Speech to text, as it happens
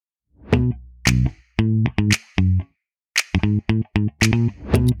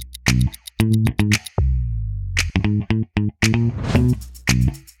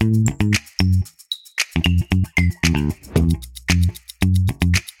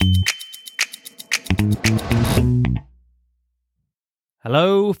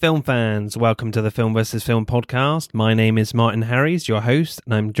Hello, film fans. Welcome to the Film vs. Film podcast. My name is Martin Harries, your host,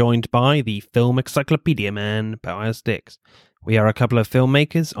 and I'm joined by the film encyclopedia man, Boaz Dix. We are a couple of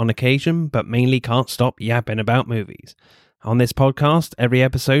filmmakers on occasion, but mainly can't stop yapping about movies. On this podcast, every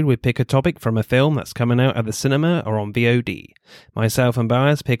episode we pick a topic from a film that's coming out at the cinema or on VOD. Myself and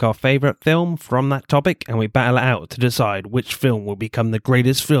Boaz pick our favourite film from that topic, and we battle it out to decide which film will become the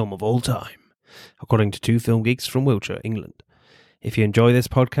greatest film of all time, according to two film geeks from Wiltshire, England. If you enjoy this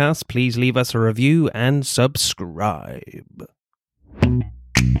podcast, please leave us a review and subscribe.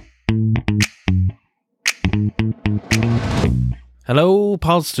 Hello,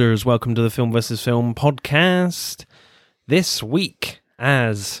 podsters. Welcome to the Film vs. Film podcast. This week,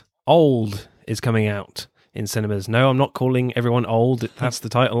 as Old is coming out in cinemas. No, I'm not calling everyone old. That's the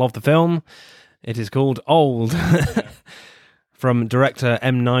title of the film. It is called Old. From director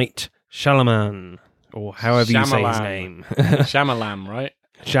M. Night Shyamalan. Or however you say his name. Shyamalan, right?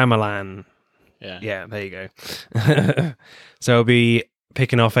 Shyamalan. Yeah, there you go. So we'll be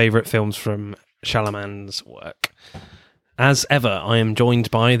picking our favourite films from Shyamalan's work. As ever, I am joined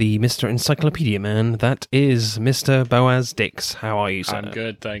by the Mr. Encyclopedia Man. That is Mr. Boaz Dix. How are you, sir? I'm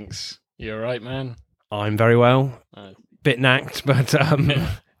good, thanks. You alright, man? I'm very well. Bit knacked, but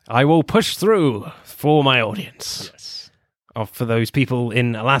I will push through for my audience. Yes. For those people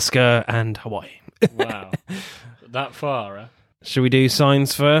in Alaska and Hawaii. Wow. That far, huh? Should we do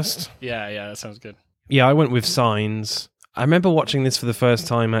Signs first? Yeah, that sounds good. Yeah, I went with Signs. I remember watching this for the first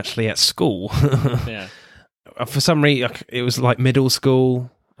time actually at school. Yeah. For some reason, it was like middle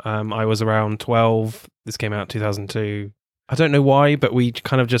school. I was around 12. This came out 2002. I don't know why, but we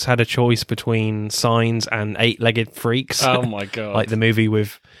kind of just had a choice between Signs and Eight-Legged Freaks. Oh my god. Like the movie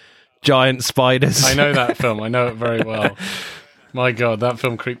with giant spiders. I know that film. I know it very well. My god, that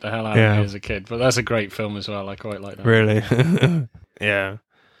film creeped the hell out of me as a kid. But that's a great film as well. I quite like that. Really? Yeah.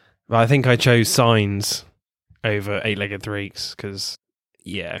 But I think I chose Signs over Eight-Legged Freaks because,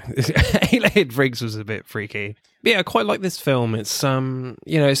 yeah, Eight-Legged Freaks was a bit freaky. But yeah, I quite like this film. It's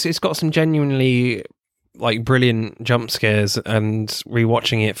it's got some genuinely like brilliant jump scares, and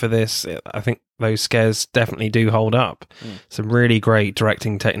rewatching it for this, I think those scares definitely do hold up. Some really great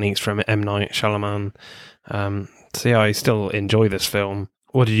directing techniques from M. Night Shyamalan. So yeah, I still enjoy this film.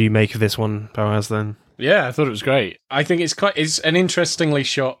 What did you make of this one, Boaz, then? Yeah, I thought it was great. I think it's an interestingly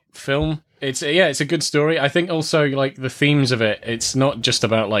shot film. It's a good story. I think also like the themes of it, it's not just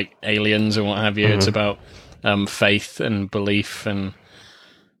about like aliens and what have you. Mm-hmm. It's about faith and belief and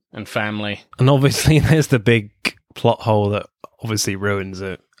family. And obviously there's the big plot hole that obviously ruins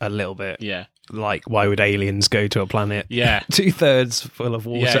it a little bit. Yeah. Like, why would aliens go to a planet 2/3 full of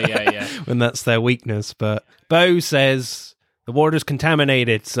water when that's their weakness? But Bo says the water's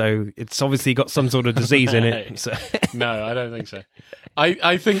contaminated, so it's obviously got some sort of disease in it. So. No, I don't think so.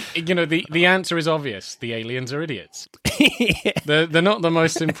 I think, the answer is obvious. The aliens are idiots. They're not the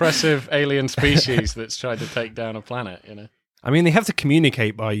most impressive alien species that's tried to take down a planet, I mean, they have to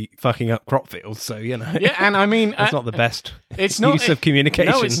communicate by fucking up crop fields, so, Yeah, and I mean... That's not the best use of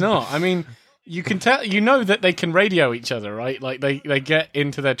communication. No, it's not. I mean... You can tell, that they can radio each other, right? Like they get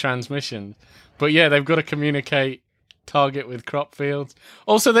into their transmission, but yeah, they've got to communicate target with crop fields.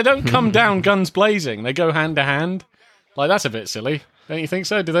 Also, they don't come down guns blazing; they go hand to hand. Like that's a bit silly, don't you think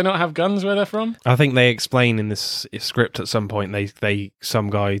so? Do they not have guns where they're from? I think they explain in this script at some point.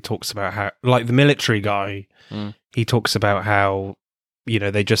 Some guy talks about how, like the military guy, he talks about how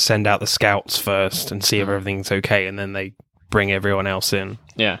they just send out the scouts first and see if everything's okay, and then they bring everyone else in.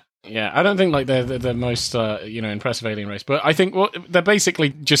 Yeah. Yeah, I don't think like they're the most impressive alien race, but I think they're basically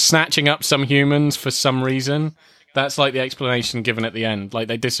just snatching up some humans for some reason. That's like the explanation given at the end. Like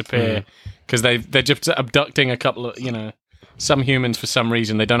they disappear because they're just abducting a couple of some humans for some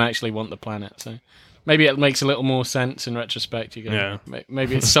reason. They don't actually want the planet, so maybe it makes a little more sense in retrospect.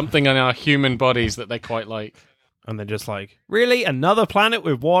 Maybe it's something in our human bodies that they quite like. And they're just like, really, another planet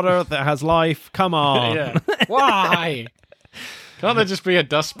with water that has life? Come on, yeah. Why? Can't there just be a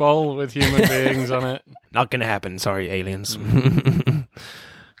dust bowl with human beings on it? Not gonna happen, sorry, aliens.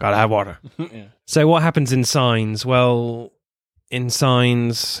 Gotta have water. Yeah. So what happens in Signs? Well, in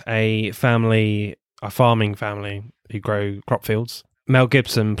Signs, a farming family who grow crop fields. Mel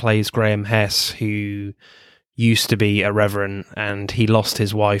Gibson plays Graham Hess, who used to be a reverend, and he lost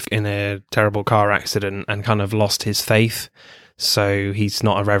his wife in a terrible car accident and kind of lost his faith. So he's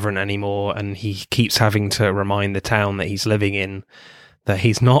not a reverend anymore, and he keeps having to remind the town that he's living in that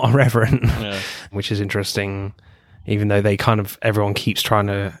he's not a reverend, which is interesting, even though everyone keeps trying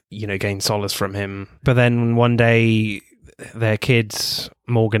to, gain solace from him. But then one day their kids,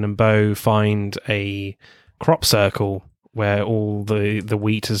 Morgan and Bo find a crop circle where all the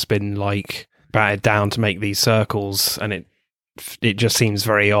wheat has been like battered down to make these circles, and it just seems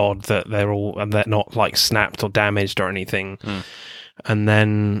very odd that they're not like snapped or damaged or anything. And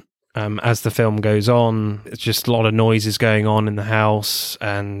then as the film goes on, it's just a lot of noises going on in the house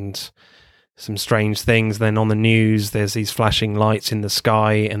and some strange things. Then on the news, there's these flashing lights in the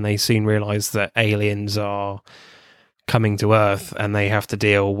sky, and they soon realize that aliens are coming to Earth, and they have to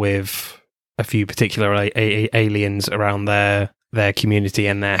deal with a few particular aliens around their community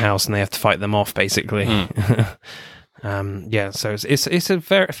and their house, and they have to fight them off, basically. So it's a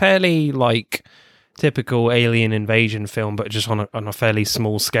fairly like typical alien invasion film, but just on a fairly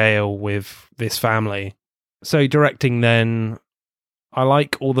small scale with this family. So directing, then, I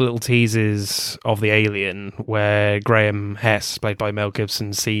like all the little teases of the alien where Graham Hess, played by Mel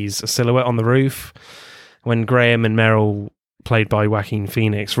Gibson, sees a silhouette on the roof. When Graham and Meryl, played by Joaquin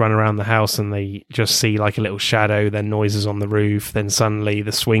Phoenix, run around the house and they just see like a little shadow, then noises on the roof, then suddenly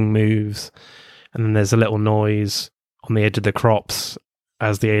the swing moves, and then there's a little noise on the edge of the crops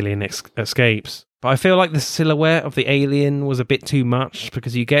as the alien escapes. But I feel like the silhouette of the alien was a bit too much,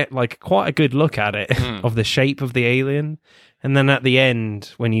 because you get like quite a good look at it of the shape of the alien. And then at the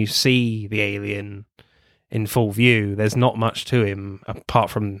end, when you see the alien in full view, there's not much to him apart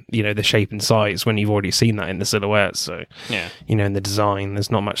from, the shape and size, when you've already seen that in the silhouette. So, in the design,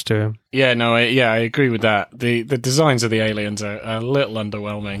 there's not much to him. Yeah, no, I agree with that. The designs of the aliens are a little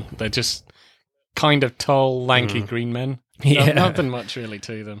underwhelming. They're just kind of tall, lanky green men. Nothing much really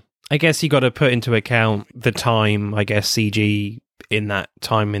to them. I guess you got to put into account the time. I guess CG in that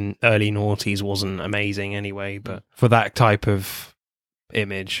time in early noughties wasn't amazing anyway, but for that type of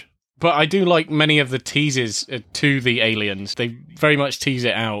image. But I do like many of the teases to the aliens. They very much tease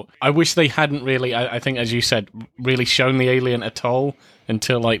it out. I wish they hadn't really, I think, as you said, really shown the alien at all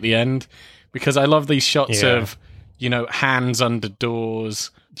until like the end, because I love these shots of, hands under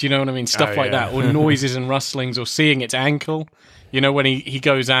doors. Do you know what I mean? Stuff like that, or noises and rustlings, or seeing its ankle. When he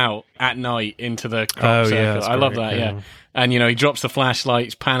goes out at night into the crop circle. I love that, yeah. And, he drops the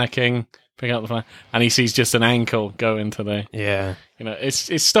flashlights, panicking, pick up the flash, and he sees just an ankle go into the... Yeah.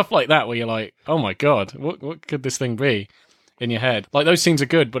 It's stuff like that where you're like, oh my God, what could this thing be in your head? Like, those scenes are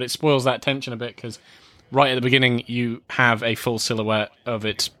good, but it spoils that tension a bit, because right at the beginning, you have a full silhouette of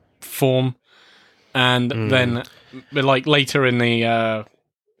its form, and then, like, later in the...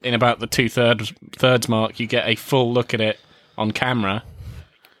 in about the two-thirds mark, you get a full look at it on camera.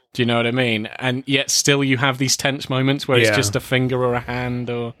 Do you know what I mean? And yet still you have these tense moments where it's just a finger or a hand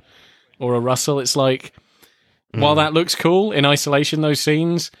or a rustle. It's like, while that looks cool in isolation, those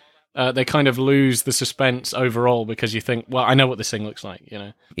scenes, they kind of lose the suspense overall, because you think, well, I know what this thing looks like,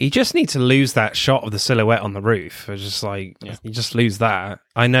 You just need to lose that shot of the silhouette on the roof. It's just like, you just lose that.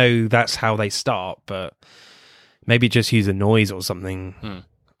 I know that's how they start, but maybe just use a noise or something.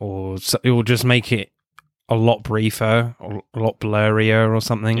 Or just make it a lot briefer, or a lot blurrier or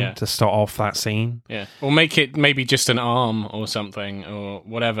something to start off that scene. Yeah. Or make it maybe just an arm or something, or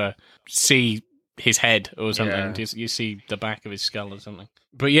whatever. See his head or something. Yeah. Just, you see the back of his skull or something.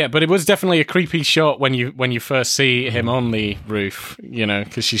 But it was definitely a creepy shot when you first see him on the roof,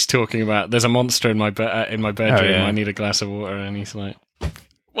 because she's talking about, there's a monster in my bedroom, I need a glass of water, and he's like,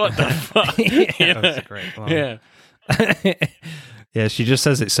 what the fuck? That's a great line. Yeah. Yeah, she just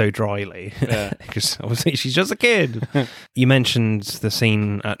says it so dryly. Yeah. Because obviously she's just a kid. You mentioned the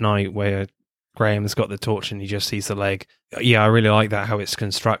scene at night where Graham's got the torch and he just sees the leg. Yeah, I really like that, how it's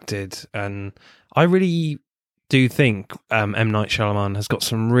constructed. And I really do think M. Night Shyamalan has got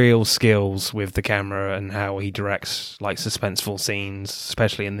some real skills with the camera and how he directs like suspenseful scenes,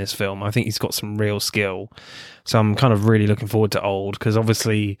 especially in this film. I think he's got some real skill. So I'm kind of really looking forward to Old, because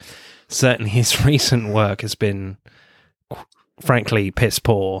obviously certainly his recent work has been... frankly piss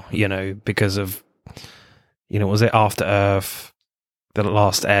poor, because of, was it After Earth, The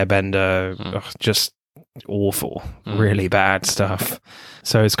Last Airbender, just awful, really bad stuff.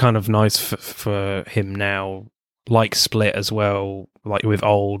 So it's kind of nice for him now, like Split as well, like with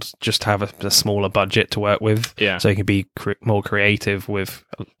Old, just to have a smaller budget to work with, so he can be more creative with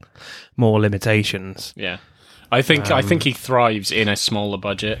more limitations. Yeah, I think he thrives in a smaller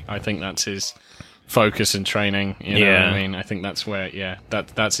budget. I think that's his focus and training, what I mean? I think that's where,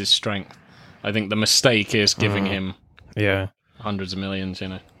 that's his strength. I think the mistake is giving him hundreds of millions,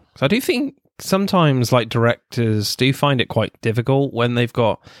 So I do think sometimes, like, directors do find it quite difficult when they've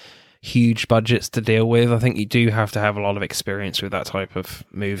got huge budgets to deal with. I think you do have to have a lot of experience with that type of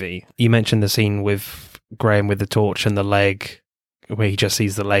movie. You mentioned the scene with Graham with the torch and the leg, where he just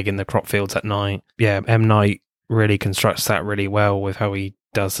sees the leg in the crop fields at night. Yeah, M. Night really constructs that really well with how he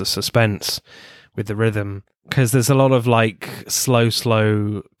does the suspense with the rhythm, because there's a lot of like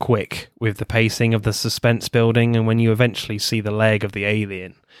slow, quick with the pacing of the suspense building, and when you eventually see the leg of the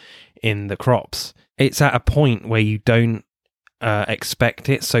alien in the crops, it's at a point where you don't expect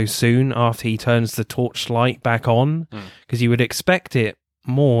it so soon after he turns the torchlight back on, because you would expect it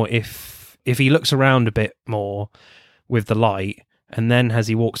more if he looks around a bit more with the light, and then as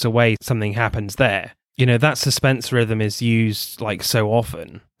he walks away something happens there. You know, that suspense rhythm is used like so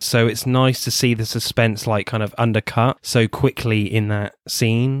often, so it's nice to see the suspense like kind of undercut so quickly in that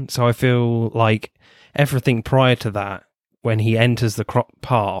scene. So I feel like everything prior to that, when he enters the crop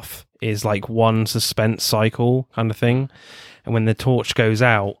path, is like one suspense cycle kind of thing, and when the torch goes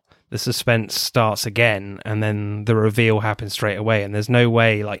out, the suspense starts again, and then the reveal happens straight away, and there's no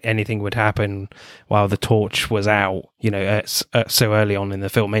way like anything would happen while the torch was out, you know, so early on in the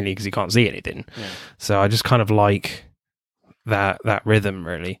film, mainly because you can't see anything. Yeah. So I just kind of like that rhythm,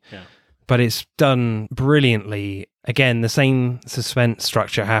 really. Yeah. But it's done brilliantly. Again, the same suspense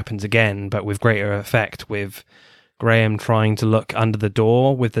structure happens again, but with greater effect, with Graham trying to look under the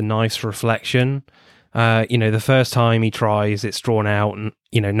door with the knife's reflection. You know, the first time he tries, it's drawn out and,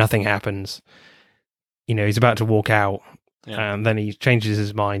 you know, nothing happens. You know, he's about to walk out, and then he changes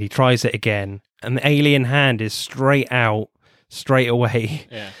his mind. He tries it again, and the alien hand is straight out, straight away.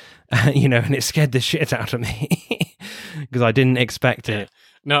 Yeah. You know, and it scared the shit out of me because I didn't expect it.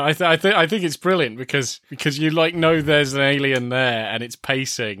 No, I think it's brilliant because you like know there's an alien there and it's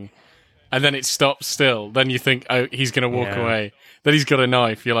pacing, and then it stops still. Then you think, oh, he's going to walk away. Then he's got a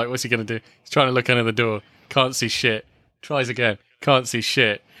knife. You're like, what's he going to do? He's trying to look under the door. Can't see shit. Tries again. Can't see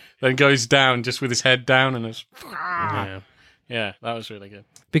shit. Then goes down just with his head down and it's... Yeah, that was really good.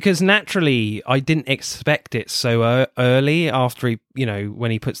 Because naturally, I didn't expect it so early after he, you know, when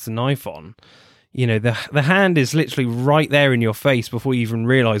he puts the knife on. You know, the hand is literally right there in your face before you even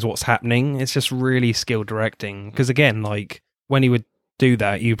realise what's happening. It's just really skilled directing. Because again, like, when he would do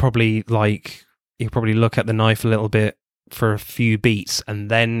that, you probably look at the knife a little bit for a few beats and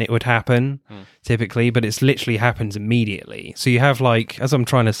then it would happen typically, but it's literally happens immediately. So you have, like, as I'm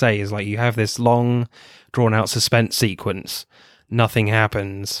trying to say, is like you have this long drawn out suspense sequence, nothing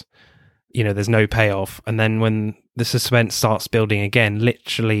happens, you know, there's no payoff, and then when the suspense starts building again,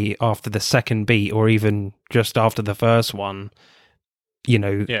 literally after the second beat or even just after the first one, you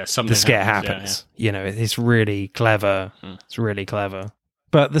know, the scare happens. You know, it's really clever. It's really clever.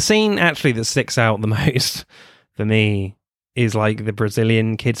 But the scene actually that sticks out the most for me is like the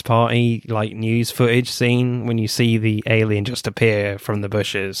Brazilian kids party, like news footage scene when you see the alien just appear from the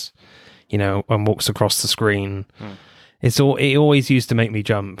bushes, you know, and walks across the screen. It always used to make me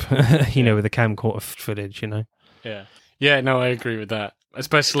jump, you know, with the camcorder footage, you know. Yeah, no, I agree with that.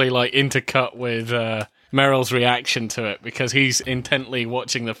 Especially like intercut with Meryl's reaction to it, because he's intently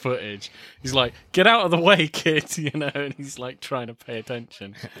watching the footage. He's like, "Get out of the way, kid," you know, and he's like trying to pay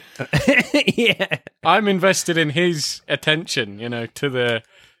attention. Yeah, I'm invested in his attention, you know, to the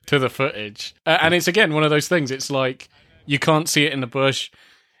footage, and it's again one of those things. It's like you can't see it in the bush,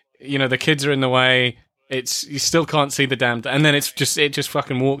 you know, the kids are in the way. You still can't see the damn, and then it just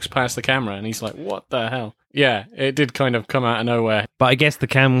fucking walks past the camera, and he's like, "What the hell?" Yeah, it did kind of come out of nowhere. But I guess the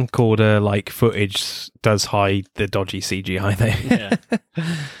camcorder like footage does hide the dodgy CGI though. Yeah.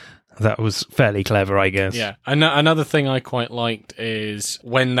 That was fairly clever, I guess. Yeah. Another thing I quite liked is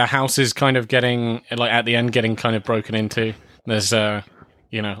when the house is kind of getting, like at the end, getting kind of broken into. There's,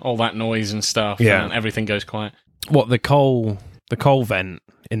 you know, all that noise and stuff, and everything goes quiet. What, the coal vent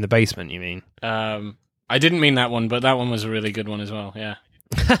in the basement, you mean? I didn't mean that one, but that one was a really good one as well, yeah.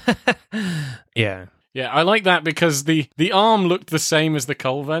 Yeah. Yeah, I like that because the arm looked the same as the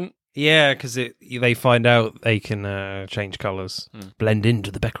coal vent. Yeah, because they find out they can change colours, blend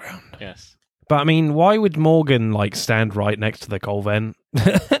into the background. Yes. But I mean, why would Morgan like stand right next to the coal vent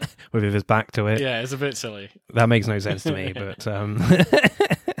with his back to it? Yeah, it's a bit silly. That makes no sense to me, but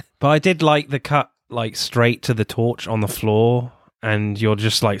but I did like the cut like straight to the torch on the floor, and you're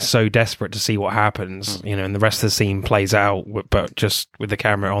just like so desperate to see what happens, you know, and the rest of the scene plays out, but just with the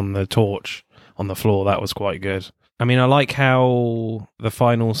camera on the torch on the floor. That was quite good. I mean, I like how the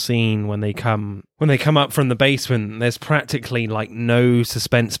final scene when they come up from the basement, there's practically like no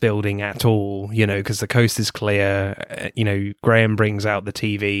suspense building at all, you know, because the coast is clear. You know, Graham brings out the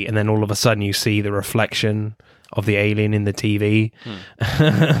TV, and then all of a sudden you see the reflection of the alien in the TV.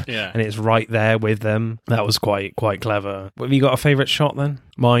 Yeah. And it's right there with them. That was quite clever. Have you got a favourite shot then?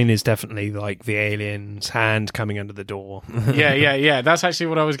 Mine is definitely like the alien's hand coming under the door. Yeah. That's actually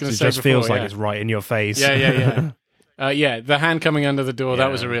what I was going to say before. It just feels like it's right in your face. Yeah. The hand coming under the door,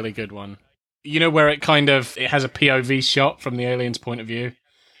 that was a really good one. You know, where it has a POV shot from the alien's point of view?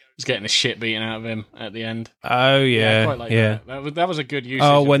 He's getting the shit beaten out of him at the end. Oh yeah, I quite like yeah. That was a good usage.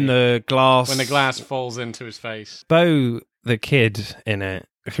 Oh, when the glass falls into his face. Bo, the kid in it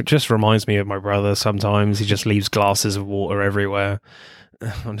just reminds me of my brother sometimes. He just leaves glasses of water everywhere.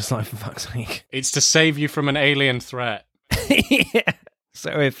 I'm just like, for fuck's sake. It's to save you from an alien threat. Yeah.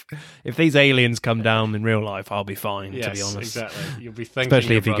 So if these aliens come down in real life, I'll be fine, to be honest. Exactly. You'll be thinking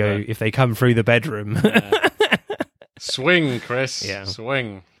especially if they come through the bedroom. Yeah. Swing, Chris. Yeah.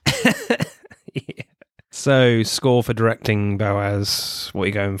 Swing. Yeah. So, score for directing, Boaz. What are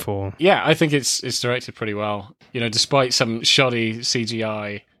you going for? Yeah, I think it's directed pretty well. Despite some shoddy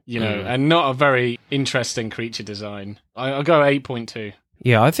CGI, and not a very interesting creature design. I'll go 8.2.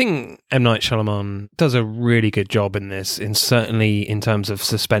 Yeah, I think M. Night Shyamalan does a really good job in this, certainly in terms of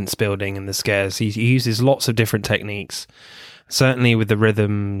suspense building and the scares. He uses lots of different techniques. Certainly with the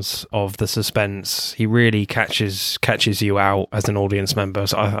rhythms of the suspense, he really catches you out as an audience member.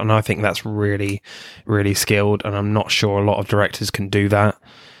 So I think that's really, really skilled. And I'm not sure a lot of directors can do that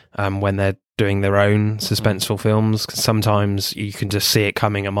when they're doing their own suspenseful films. 'Cause sometimes you can just see it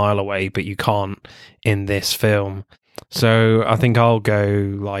coming a mile away, but you can't in this film. So I think I'll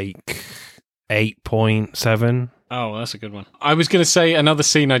go like 8.7. Oh, that's a good one. I was going to say another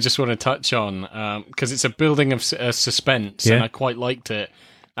scene I just want to touch on, because it's a building of suspense, and I quite liked it.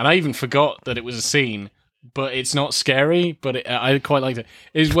 And I even forgot that it was a scene, but it's not scary, but I quite liked it.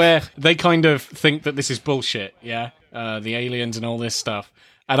 Is where they kind of think that this is bullshit, the aliens and all this stuff.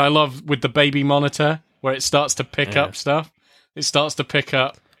 And I love with the baby monitor, where it starts to pick up stuff. It starts to pick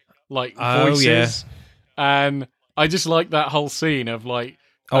up, like, voices. And I just like that whole scene of, like,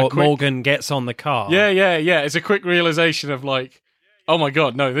 Morgan gets on the car. Yeah. It's a quick realization of like, oh my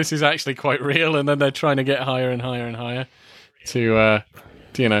god, no, this is actually quite real. And then they're trying to get higher and higher and higher to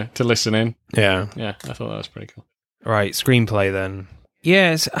listen in. Yeah. I thought that was pretty cool. Right, screenplay then.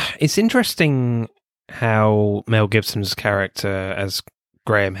 Yeah, it's interesting how Mel Gibson's character as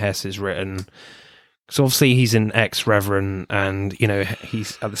Graham Hess is written. So obviously he's an ex-reverend, and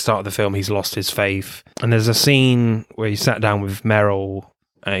he's at the start of the film he's lost his faith. And there's a scene where he sat down with Meryl.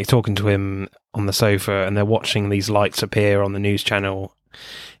 He's talking to him on the sofa, and they're watching these lights appear on the news channel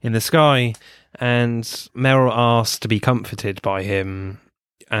in the sky. And Meryl asks to be comforted by him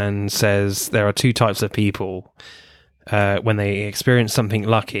and says there are two types of people. When they experience something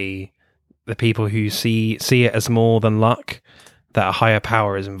lucky, the people who see it as more than luck, that a higher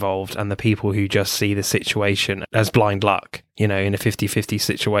power is involved, and the people who just see the situation as blind luck. In a 50-50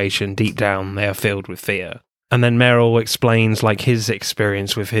 situation, deep down, they are filled with fear. And then Meryl explains like his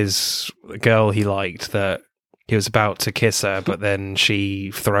experience with his girl he liked, that he was about to kiss her, but then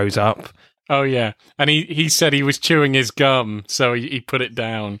she throws up. Oh, yeah. And he said he was chewing his gum, so he put it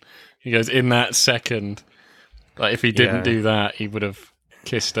down. He goes, in that second, like if he didn't do that, he would have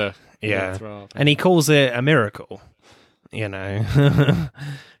kissed her. Yeah. And he calls it a miracle,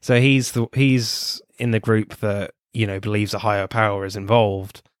 So he's in the group that, believes a higher power is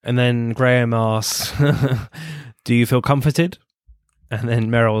involved. And then Graham asks, do you feel comforted? And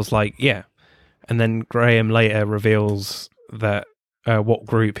then Meryl's like, yeah. And then Graham later reveals that what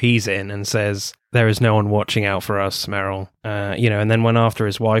group he's in and says, there is no one watching out for us, Meryl. And then when after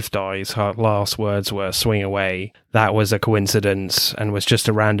his wife dies, her last words were, swing away. That was a coincidence and was just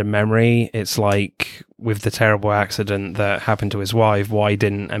a random memory. It's like with the terrible accident that happened to his wife, why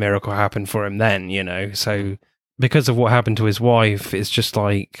didn't a miracle happen for him then, So because of what happened to his wife, it's just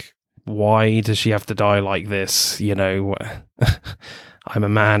like, why does she have to die like this? I'm a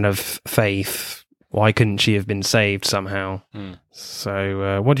man of faith. Why couldn't she have been saved somehow?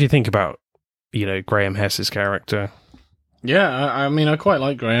 So what do you think about, Graham Hess's character? Yeah, I mean, I quite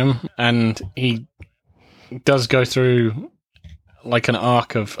like Graham, and he does go through like an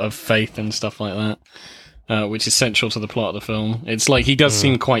arc of faith and stuff like that, which is central to the plot of the film. It's like he does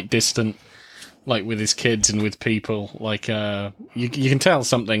seem quite distant, like with his kids and with people. Like you can tell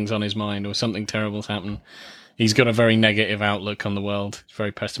something's on his mind or something terrible's happened. He's got a very negative outlook on the world.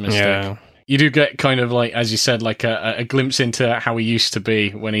 Very pessimistic. Yeah. You do get kind of like, as you said, like a glimpse into how he used to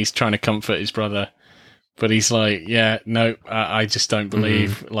be when he's trying to comfort his brother. But he's like, yeah, no, I just don't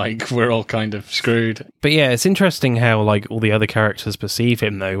believe, like, we're all kind of screwed. But yeah, it's interesting how, like, all the other characters perceive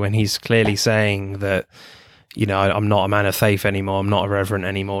him, though, when he's clearly saying that, I'm not a man of faith anymore, I'm not a reverend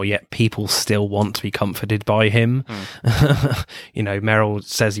anymore, yet people still want to be comforted by him. Meryl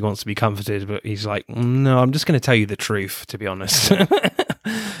says he wants to be comforted, but he's like, no, I'm just going to tell you the truth, to be honest,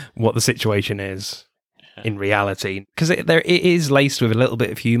 what the situation is. In reality, because it is laced with a little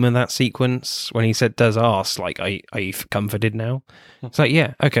bit of humour, that sequence when he does ask, like, are you comforted now? It's like,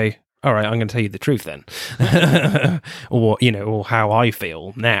 yeah, okay, all right, I'm going to tell you the truth then. Or, or how I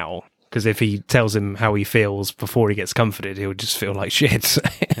feel now. Because if he tells him how he feels before he gets comforted, he'll just feel like shit.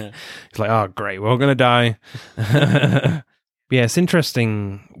 Yeah. It's like, oh, great, we're all going to die. Yeah, it's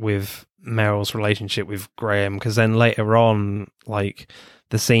interesting with Meryl's relationship with Graham, because then later on, like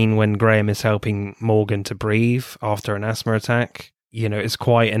the scene when Graham is helping Morgan to breathe after an asthma attack, it's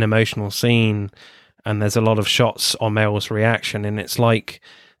quite an emotional scene, and there's a lot of shots on Meryl's reaction, and it's like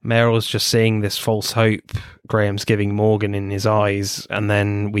Meryl's just seeing this false hope Graham's giving Morgan in his eyes, and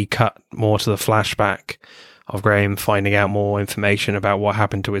then we cut more to the flashback of Graham finding out more information about what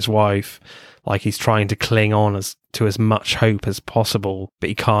happened to his wife. Like he's trying to cling on to as much hope as possible, but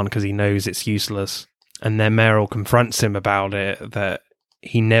he can't because he knows it's useless. And then Meryl confronts him about it, that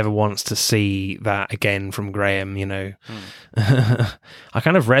he never wants to see that again from Graham, I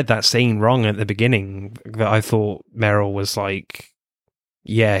kind of read that scene wrong at the beginning, that I thought Meryl was like,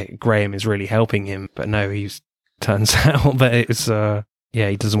 yeah, Graham is really helping him, but no, turns out that it's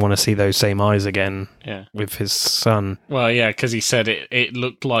he doesn't want to see those same eyes again with his son. Well, yeah, because he said it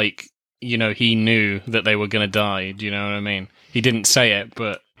looked like, he knew that they were going to die. Do you know what I mean? He didn't say it,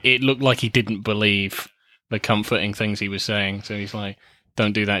 but it looked like he didn't believe the comforting things he was saying. So he's like,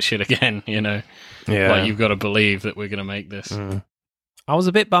 don't do that shit again, Yeah. Like, you've got to believe that we're going to make this. Mm. I was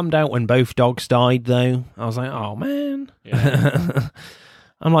a bit bummed out when both dogs died, though. I was like, oh, man. Yeah.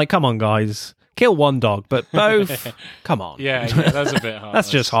 I'm like, come on, guys. Kill one dog, but both? Come on. Yeah, that's a bit harsh. That's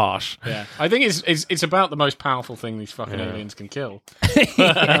just harsh. Yeah. I think it's about the most powerful thing these fucking aliens can kill.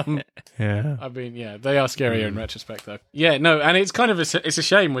 Yeah. I mean, they are scarier in retrospect, though. Yeah, no, and it's kind of it's a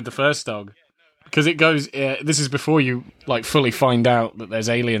shame with the first dog. Because it goes, this is before you like fully find out that there's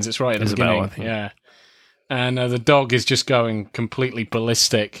aliens. It's right at the beginning. I think. Yeah. And the dog is just going completely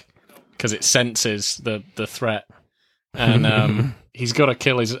ballistic because it senses the threat. And he's got to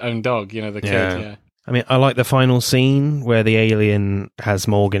kill his own dog, the kid. Yeah. I mean, I like the final scene where the alien has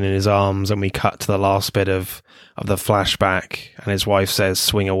Morgan in his arms, and we cut to the last bit of the flashback, and his wife says,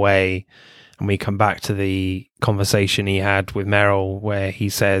 swing away. And we come back to the conversation he had with Meryl, where he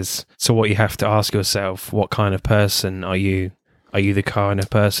says, so what you have to ask yourself, what kind of person are you? Are you the kind of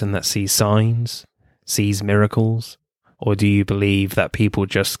person that sees signs, sees miracles? Or do you believe that people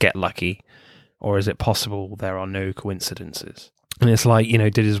just get lucky? Or is it possible there are no coincidences? And it's like,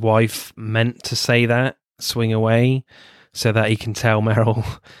 did his wife meant to say that, swing away, so that he can tell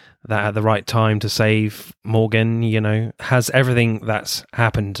Meryl that at the right time to save Morgan, has everything that's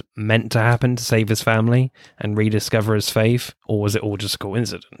happened meant to happen to save his family and rediscover his faith? Or was it all just a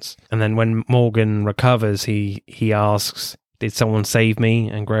coincidence? And then when Morgan recovers, he asks, did someone save me?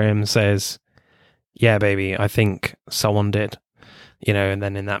 And Graham says, yeah, baby, I think someone did. And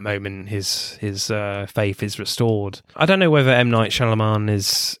then in that moment, his faith is restored. I don't know whether M. Night Shyamalan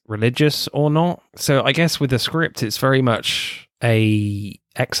is religious or not. So I guess with the script, it's very much a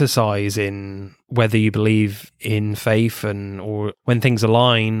exercise in whether you believe in faith or when things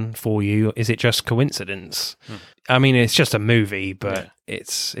align for you, is it just coincidence? I mean, it's just a movie, but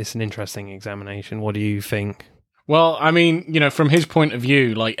it's an interesting examination. What do you think? Well, I mean, from his point of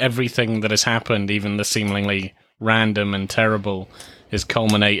view, like everything that has happened, even the seemingly random and terrible, is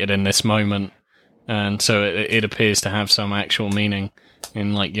culminated in this moment, and so it appears to have some actual meaning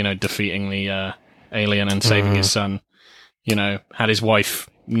in, like, defeating the alien and saving his son. Had his wife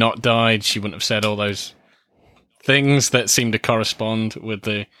not died, she wouldn't have said all those things that seem to correspond with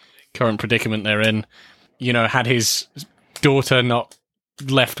the current predicament they're in. Had his daughter not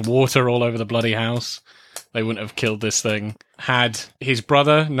left water all over the bloody house, they wouldn't have killed this thing. Had his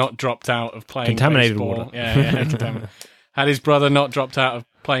brother not dropped out of playing contaminated baseball, water. Contaminated. Had his brother not dropped out of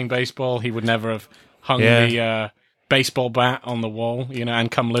playing baseball, he would never have hung the baseball bat on the wall,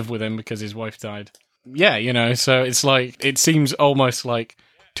 and come live with him because his wife died. Yeah, so it's like, it seems almost like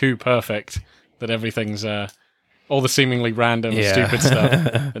too perfect that everything's all the seemingly random, stupid stuff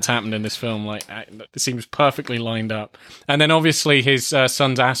that's happened in this film. Like, it seems perfectly lined up. And then obviously his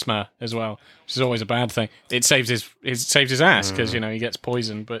son's asthma as well, which is always a bad thing. It saves his ass because, he gets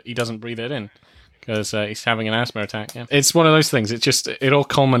poisoned, but he doesn't breathe it in because he's having an asthma attack. Yeah. It's one of those things. It all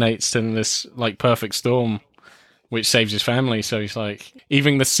culminates in this like perfect storm, which saves his family. So he's like,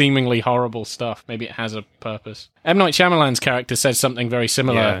 even the seemingly horrible stuff, maybe it has a purpose. M. Night Shyamalan's character says something very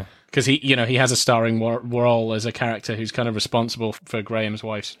similar because he has a starring role as a character who's kind of responsible for Graham's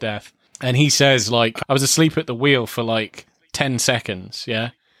wife's death. And he says, like, I was asleep at the wheel for like 10 seconds.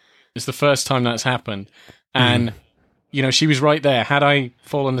 Yeah. It's the first time that's happened. And, she was right there. Had I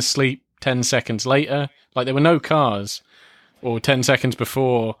fallen asleep 10 seconds later, like there were no cars, or 10 seconds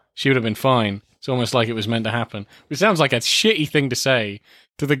before, she would have been fine. It's almost like it was meant to happen. Which sounds like a shitty thing to say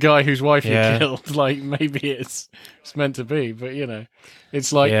to the guy whose wife Yeah. he killed. Like, maybe it's meant to be, but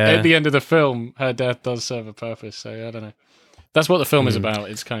it's like Yeah. at the end of the film, her death does serve a purpose. So I don't know. That's what the film is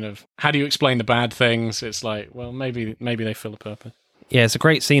about. It's kind of, how do you explain the bad things? It's like, well, maybe they fill a purpose. Yeah, it's a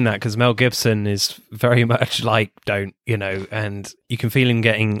great scene, that, because Mel Gibson is very much like, don't, and you can feel him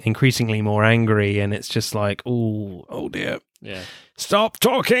getting increasingly more angry, and it's just like, oh dear. Yeah. Stop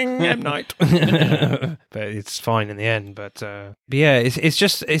talking at night. But it's fine in the end. But yeah,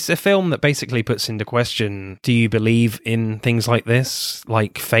 it's a film that basically puts into question, do you believe in things like this,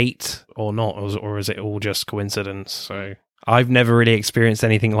 like fate or not, or is it all just coincidence? So I've never really experienced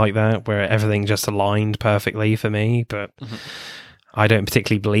anything like that where everything just aligned perfectly for me, but I don't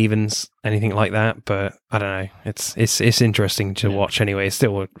particularly believe in anything like that. But I don't know, it's interesting to watch anyway. It's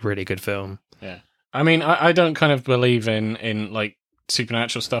still a really good film. Yeah, I mean, I don't kind of believe in like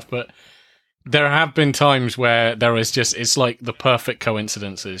supernatural stuff, but there have been times where there is just, it's like the perfect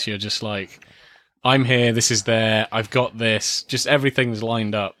coincidences. You're just like, I'm here, this is there, I've got this, just everything's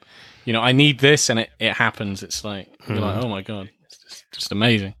lined up. I need this, and it happens. It's like, you're like, oh my God, it's just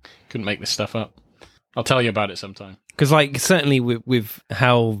amazing. Couldn't make this stuff up. I'll tell you about it sometime. Because, like, certainly with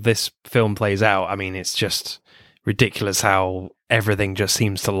how this film plays out, I mean, it's just ridiculous how everything just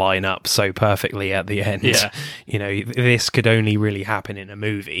seems to line up so perfectly at the end. Yeah. This could only really happen in a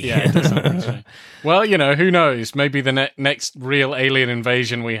movie. Yeah, it does happen, so. Well, who knows? Maybe the next real alien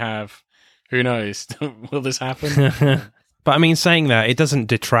invasion we have, who knows? Will this happen? But I mean, saying that, it doesn't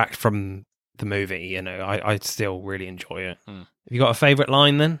detract from the movie. I still really enjoy it. Have you got a favourite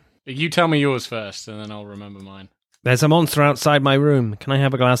line then? You tell me yours first, and then I'll remember mine. There's a monster outside my room. Can I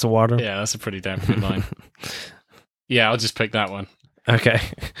have a glass of water? Yeah, that's a pretty damn good line. Yeah, I'll just pick that one. Okay.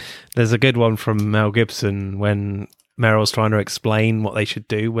 There's a good one from Mel Gibson when Meryl's trying to explain what they should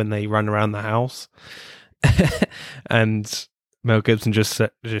do when they run around the house. And Mel Gibson just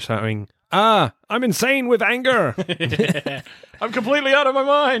shouting, I'm insane with anger. I'm completely out of my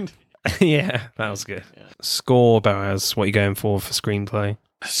mind. Yeah, that was good. Yeah. Score, Boaz, what are you going for screenplay?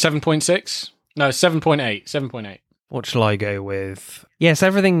 7.6? No, 7.8. 7.8. What shall I go with? Yes,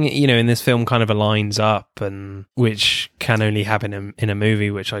 everything, in this film kind of aligns up, and which can only happen in a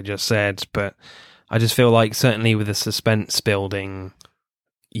movie, which I just said, but I just feel like certainly with the suspense building,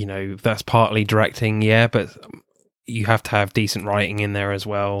 that's partly directing, yeah, but you have to have decent writing in there as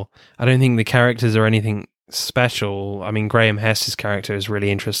well. I don't think the characters are anything special. I mean, Graham Hess's character is really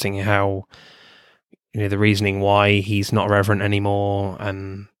interesting, how, the reasoning why he's not reverent anymore,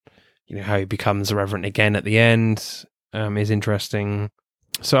 and how he becomes irreverent again at the end is interesting.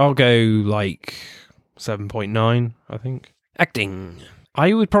 So I'll go like 7.9, I think. Acting.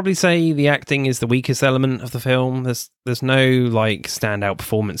 I would probably say the acting is the weakest element of the film. There's no like standout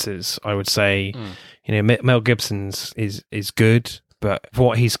performances, I would say. Mel Gibson's is good, but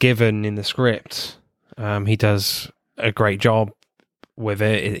what he's given in the script, he does a great job with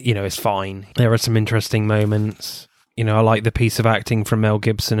it. It's fine. There are some interesting moments. I like the piece of acting from Mel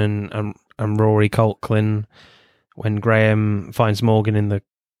Gibson and Rory Culkin when Graham finds Morgan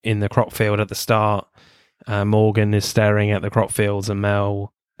in the crop field at the start. Morgan is staring at the crop fields, and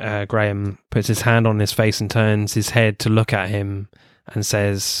Graham puts his hand on his face and turns his head to look at him and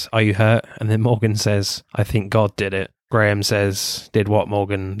says, "Are you hurt?" And then Morgan says, "I think God did it." Graham says, "Did what,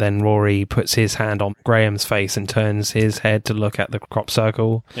 Morgan?" Then Rory puts his hand on Graham's face and turns his head to look at the crop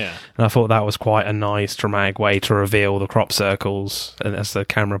circle. Yeah. And I thought that was quite a nice, dramatic way to reveal the crop circles, and as the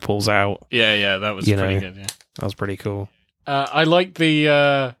camera pulls out. Yeah, that was pretty good, yeah. That was pretty cool. I like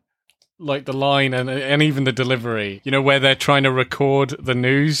the line and even the delivery, where they're trying to record the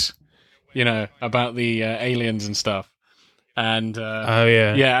news, about the aliens and stuff. And oh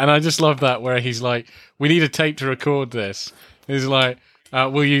yeah, yeah, and I just love that where he's like, "We need a tape to record this." He's like,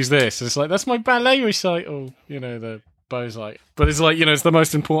 "We'll use this." It's like, that's my ballet recital. The Bo's like, but it's like, it's the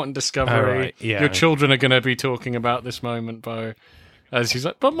most important discovery. Oh, right. Yeah. Your children are going to be talking about this moment, Bo. As he's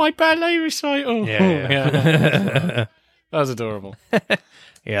like, "But my ballet recital." Yeah. That was adorable.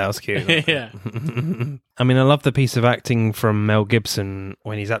 Yeah, that was cute. Yeah. I mean, I love the piece of acting from Mel Gibson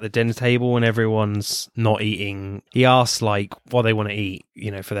when he's at the dinner table and everyone's not eating. He asks, like, what they want to eat,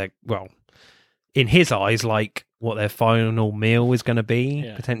 for their, well, in his eyes, like, what their final meal is going to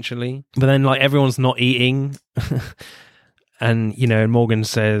be, potentially. But then, like, everyone's not eating. And, and Morgan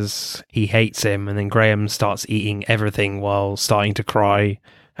says he hates him. And then Graham starts eating everything while starting to cry.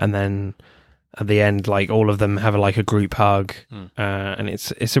 And then at the end, like, all of them have a group hug. And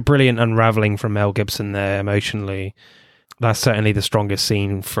it's a brilliant unraveling from Mel Gibson there emotionally. That's certainly the strongest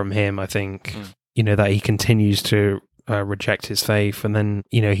scene from him, I think. That he continues to reject his faith, and then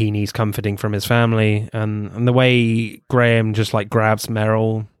he needs comforting from his family, and the way Graham just like grabs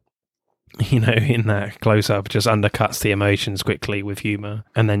Meryl, in that close-up, just undercuts the emotions quickly with humour,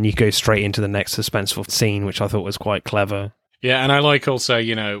 and then you go straight into the next suspenseful scene, which I thought was quite clever. Yeah, and I like also,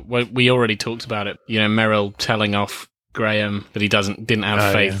 we already talked about it, Meryl telling off Graham that he didn't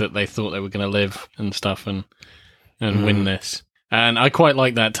have faith that they thought they were going to live and stuff and win this. And I quite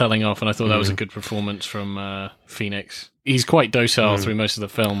like that telling off, and I thought that was a good performance from Phoenix. He's quite docile through most of the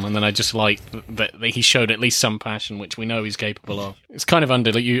film, and then I just like that he showed at least some passion, which we know he's capable of. It's kind of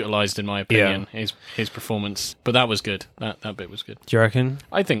underutilized, in my opinion, his performance, but that was good. That bit was good. Do you reckon?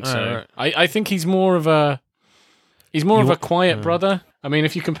 I think so. Right. I think he's more of a quiet brother. I mean,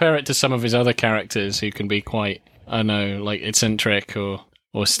 if you compare it to some of his other characters who can be quite, I don't know, like eccentric or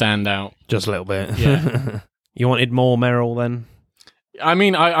stand out. Just a little bit. Yeah. You wanted more Meryl then? I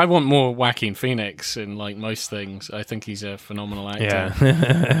mean, I want more Joaquin Phoenix in like most things. I think he's a phenomenal actor.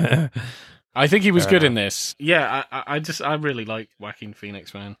 Yeah. I think he was good in this. Yeah, I really like Joaquin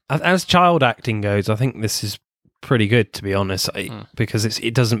Phoenix, man. As child acting goes, I think this is pretty good, to be honest, because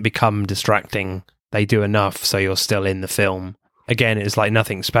it doesn't become distracting. They do enough so you're still in the film. Again, it's like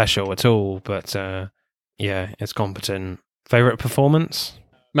nothing special at all, but it's competent. Favourite performance?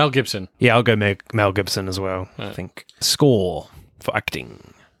 Mel Gibson. Yeah, I'll go Mel Gibson as well, I think. Score for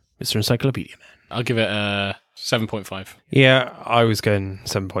acting, Mr. Encyclopedia Man. I'll give it a 7.5. Yeah, I was going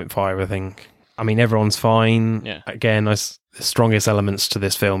 7.5, I think. I mean, everyone's fine. Yeah. Again, the strongest elements to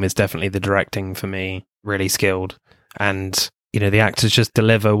this film is definitely the directing for me. Really skilled. And, the actors just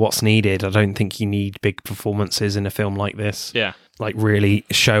deliver what's needed. I don't think you need big performances in a film like this. Yeah. Like really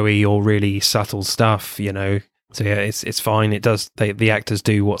showy or really subtle stuff, So yeah, it's fine. It does. The actors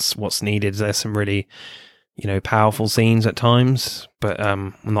do what's needed. There's some really, powerful scenes at times, but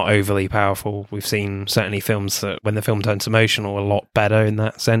not overly powerful. We've seen certainly films that when the film turns emotional, a lot better in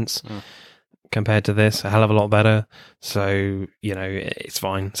that sense compared to this. A hell of a lot better. So it's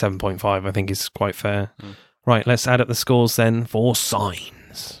fine. 7.5, I think, is quite fair. Right, let's add up the scores then for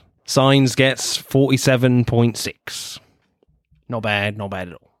Signs. Signs gets 47.6. Not bad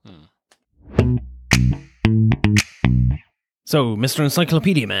at all. So, Mr.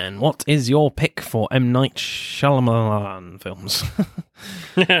 Encyclopedia Man, what is your pick for M. Night Shyamalan films?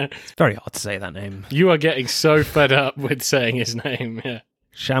 It's very hard to say that name. You are getting so fed up with saying his name. Yeah.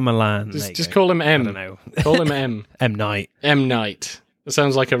 Shyamalan. Just call him M. I don't know. Call him M. M. Night. M. Night. That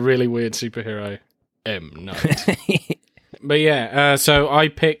sounds like a really weird superhero. M. Night. But yeah, so I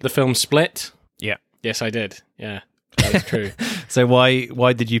picked the film Split. Yeah. Yes, I did. Yeah. That's true. So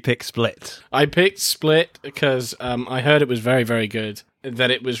why did you pick Split? I picked Split because I heard it was very, very good.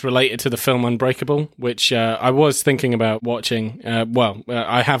 That it was related to the film Unbreakable, which I was thinking about watching.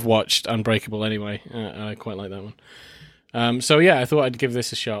 I have watched Unbreakable anyway. I quite like that one. So yeah, I thought I'd give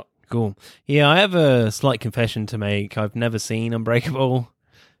this a shot. Cool. Yeah, I have a slight confession to make. I've never seen Unbreakable.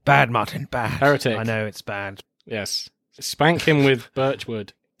 Bad, Martin, bad. Heretic. I know it's bad. Yes. Spank him with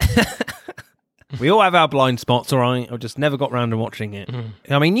birchwood. We all have our blind spots, all right? I've just never got round to watching it.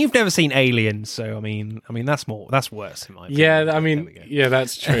 I mean, you've never seen Aliens, so I mean that's worse in my opinion. Yeah, I mean, yeah,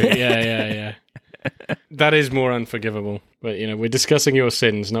 that's true. Yeah. That is more unforgivable. But we're discussing your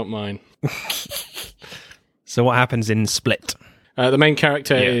sins, not mine. So what happens in Split? The main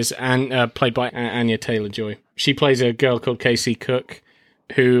character is played by Anya Taylor-Joy. She plays a girl called Casey Cook,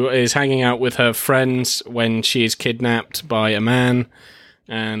 who is hanging out with her friends when she is kidnapped by a man.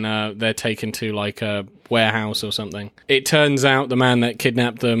 And they're taken to like a warehouse or something. It turns out the man that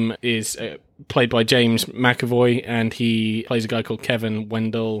kidnapped them is played by James McAvoy, and he plays a guy called Kevin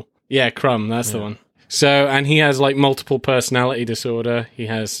Wendell. Yeah, Crumb, that's the one. So, and he has like multiple personality disorder. He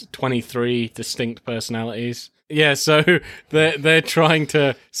has 23 distinct personalities. Yeah, so they're trying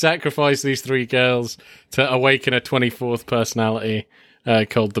to sacrifice these three girls to awaken a 24th personality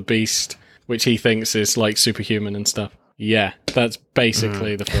called the Beast, which he thinks is like superhuman and stuff. Yeah, that's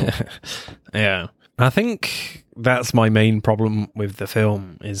basically the film. Yeah. I think that's my main problem with the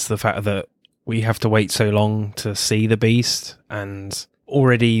film, is the fact that we have to wait so long to see the Beast, and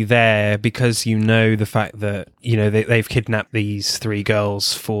already there, because the fact that, they've kidnapped these three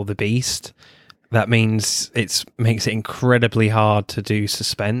girls for the Beast, that means it makes it incredibly hard to do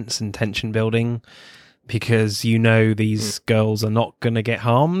suspense and tension building, because these girls are not going to get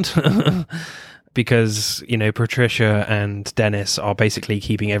harmed. Because, Patricia and Dennis are basically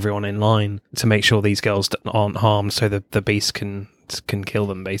keeping everyone in line to make sure these girls aren't harmed, so the Beast can kill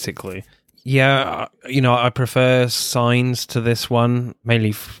them, basically. Yeah, I prefer Signs to this one,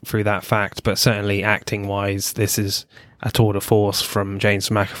 mainly through that fact, but certainly acting-wise, this is a tour de force from James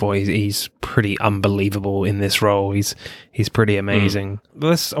McAvoy. He's pretty unbelievable in this role. He's pretty amazing.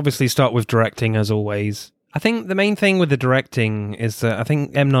 Let's obviously start with directing, as always. I think the main thing with the directing is that I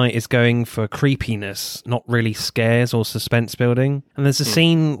think M. Night is going for creepiness, not really scares or suspense building. And there's a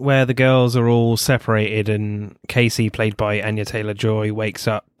scene where the girls are all separated and Casey, played by Anya Taylor-Joy, wakes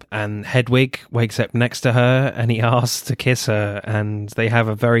up and Hedwig wakes up next to her and he asks to kiss her and they have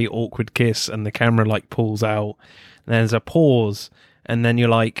a very awkward kiss and the camera like pulls out. And there's a pause and then you're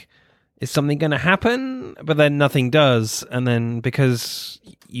like, is something going to happen? But then nothing does. And then because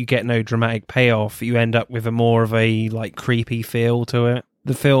you get no dramatic payoff, you end up with a more of a like creepy feel to it.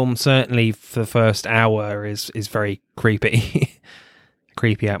 The film, certainly for the first hour, is very creepy.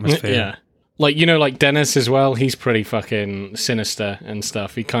 Creepy atmosphere. Yeah. Like, you know, like Dennis as well, he's pretty fucking sinister and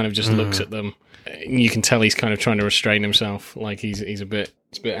stuff. He kind of just looks at them. You can tell he's kind of trying to restrain himself. Like he's a bit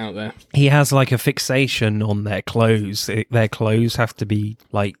out there. He has like a fixation on their clothes. Their clothes have to be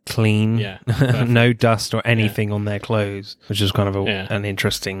like clean. Yeah. No dust or anything on their clothes, which is kind of an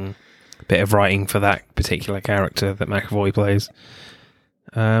interesting bit of writing for that particular character that McAvoy plays.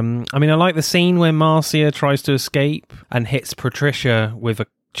 I mean, I like the scene where Marcia tries to escape and hits Patricia with a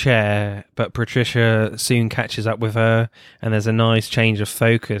chair, but Patricia soon catches up with her, and there's a nice change of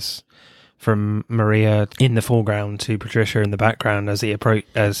focus from Maria in the foreground to Patricia in the background as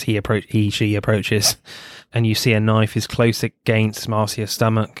she approaches, and you see a knife is close against Marcia's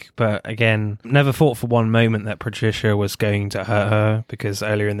stomach. But again, never thought for one moment that Patricia was going to hurt her, because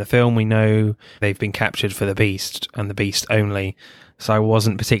earlier in the film we know they've been captured for the Beast and the Beast only. So I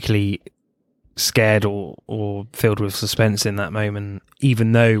wasn't particularly scared or filled with suspense in that moment,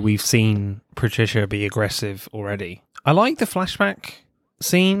 even though we've seen Patricia be aggressive already. I like the flashback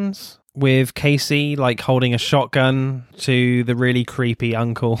scenes with Casey like holding a shotgun to the really creepy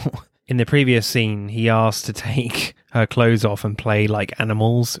uncle. In the previous scene, he asked to take her clothes off and play like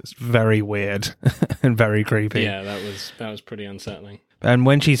animals. It's very weird and very creepy. Yeah, that was pretty unsettling. And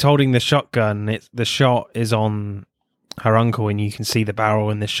when she's holding the shotgun, the shot is on her uncle, and you can see the barrel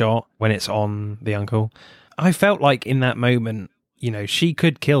in the shot when it's on the uncle. I felt like in that moment, you know, she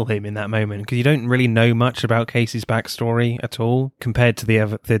could kill him in that moment, because you don't really know much about Casey's backstory at all compared to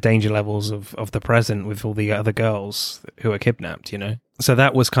the danger levels of the present with all the other girls who are kidnapped, you know. So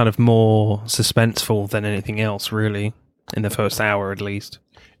that was kind of more suspenseful than anything else, really, in the first hour at least.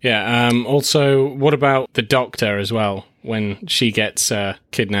 Yeah. Also, what about the doctor as well, when she gets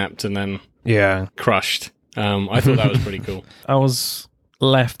kidnapped and then crushed? I thought that was pretty cool. I was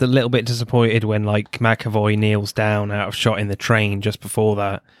left a little bit disappointed when like McAvoy kneels down out of shot in the train just before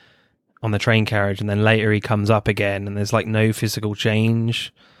that on the train carriage, and then later he comes up again and there's like no physical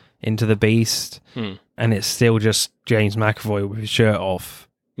change into the Beast, and it's still just James McAvoy with his shirt off.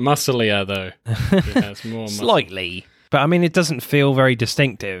 Musclier though. It has more slightly. But I mean, it doesn't feel very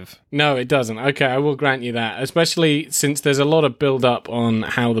distinctive. No, it doesn't. Okay, I will grant you that. Especially since there's a lot of build-up on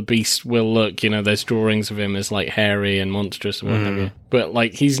how the Beast will look. You know, there's drawings of him as, like, hairy and monstrous and whatever. But,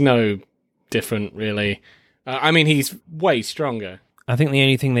 like, he's no different, really. I mean, he's way stronger. I think the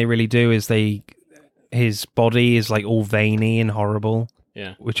only thing they really do is his body is, like, all veiny and horrible.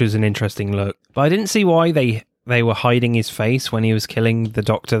 Yeah. Which was an interesting look. But I didn't see why they were hiding his face when he was killing the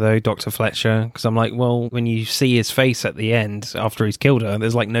doctor, though, Dr. Fletcher, because I'm like, well, when you see his face at the end after he's killed her,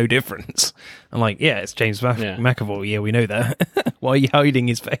 there's like no difference. I'm like, yeah, it's James McAvoy. Yeah, we know that. Why are you hiding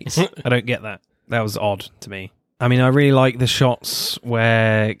his face? I don't get that. That was odd to me. I mean, I really like the shots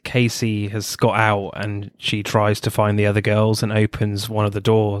where Casey has got out and she tries to find the other girls and opens one of the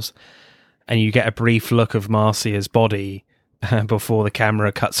doors, and you get a brief look of Marcia's body before the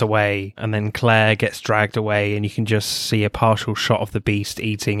camera cuts away, and then Claire gets dragged away, and you can just see a partial shot of the Beast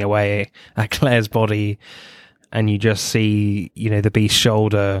eating away at Claire's body, and you just see, you know, the Beast's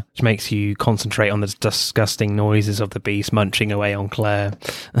shoulder, which makes you concentrate on the disgusting noises of the Beast munching away on Claire.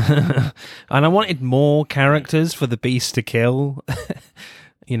 And I wanted more characters for the Beast to kill,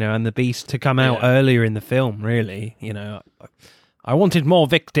 you know, and the Beast to come out earlier in the film, really. You know, I wanted more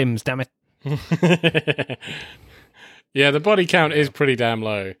victims, damn it. Yeah, the body count is pretty damn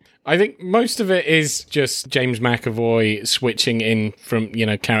low. I think most of it is just James McAvoy switching in from, you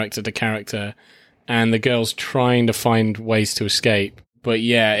know, character to character, and the girls trying to find ways to escape. But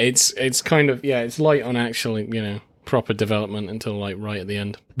yeah, it's kind of, it's light on actually, you know, proper development until like right at the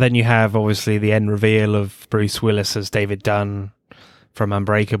end. Then you have obviously the end reveal of Bruce Willis as David Dunn from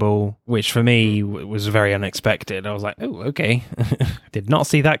Unbreakable, which for me was very unexpected. I was like, oh, okay. Did not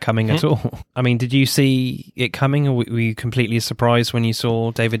see that coming at all. I mean, did you see it coming, or were you completely surprised when you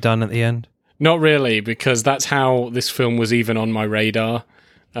saw David Dunn at the end? Not really, because that's how this film was even on my radar,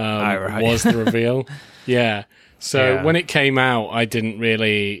 Right. was the reveal. Yeah. So when it came out, I didn't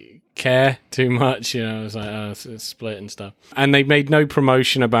really care too much. You know, I was like, oh, it's split and stuff. And they made no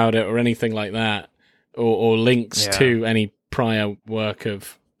promotion about it or anything like that, or links to any prior work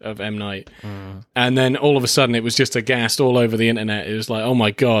of M. Night. And then all of a sudden it was just aghast all over the internet. It was like, oh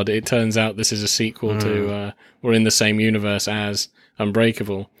my God, it turns out this is a sequel to, we're in the same universe as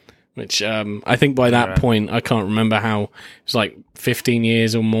Unbreakable, which I think by that point, I can't remember how, it was like 15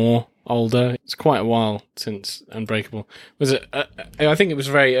 years or more older. It's quite a while since Unbreakable. Was it, I think it was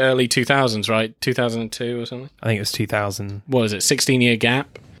very early 2000s, right? 2002 or something? I think it was 2000. What was it, 16-year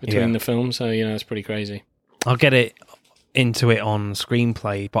gap between the films? So, you know, it's pretty crazy. I'll get into it on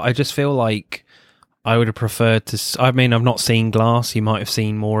screenplay, but I just feel like I would have preferred to... I mean, I've not seen Glass. You might have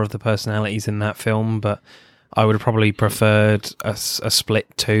seen more of the personalities in that film, but I would have probably preferred a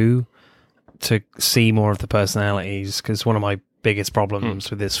Split 2 to see more of the personalities, because one of my biggest problems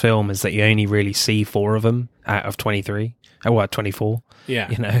with this film is that you only really see 4 of them out of 23. Oh, what, 24? Yeah.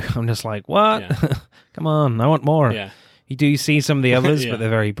 You know, I'm just like, what? Yeah. Come on, I want more. Yeah. You do see some of the others, but they're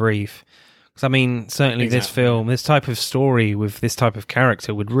very brief. Because, I mean, certainly this film, this type of story with this type of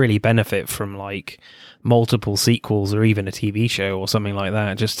character would really benefit from, like, multiple sequels or even a TV show or something like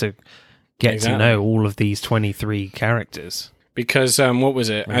that, just to get to know all of these 23 characters. Because, what was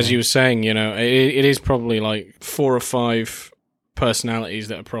it? As you were saying, you know, it is probably, like, 4 or 5 personalities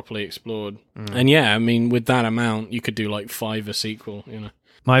that are properly explored. And, yeah, I mean, with that amount, you could do, like, 5 a sequel, you know.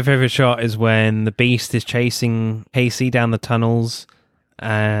 My favourite shot is when the Beast is chasing Casey down the tunnels,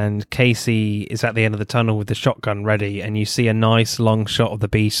 and Casey is at the end of the tunnel with the shotgun ready, and you see a nice long shot of the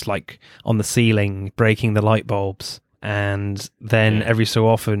Beast like on the ceiling breaking the light bulbs, and then every so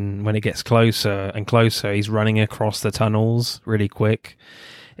often when it gets closer and closer he's running across the tunnels really quick.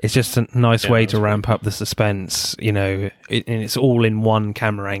 It's just a nice way to ramp up the suspense, you know, and it's all in one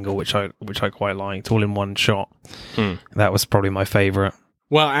camera angle, which I quite liked, all in one shot. That was probably my favourite.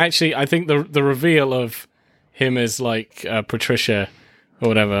 Well, actually, I think the reveal of him as like Patricia or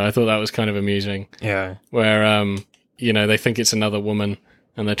whatever, I thought that was kind of amusing. Yeah. Where, you know, they think it's another woman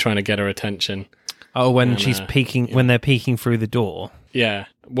and they're trying to get her attention. Oh, when she's peeking, when they're peeking through the door. Yeah.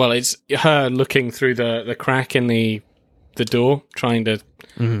 Well, it's her looking through the crack in the door, trying to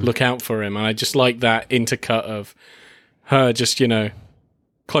look out for him. And I just like that intercut of her just, you know,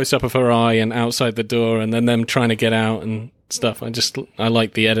 close up of her eye and outside the door, and then them trying to get out and stuff. I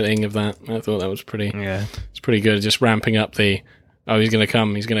like the editing of that. I thought that was it's pretty good. Just ramping up the, oh, he's going to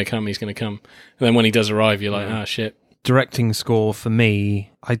come. And then when he does arrive, you're like, oh, shit. Directing score for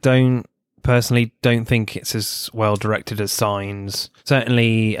me, I personally don't think it's as well directed as Signs.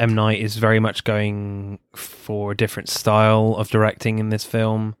 Certainly, M. Night is very much going for a different style of directing in this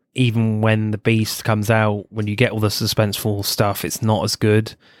film. Even when the Beast comes out, when you get all the suspenseful stuff, it's not as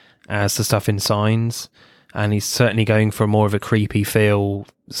good as the stuff in Signs. And he's certainly going for more of a creepy feel,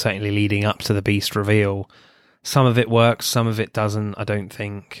 certainly leading up to the Beast reveal. Some of it works, some of it doesn't, I don't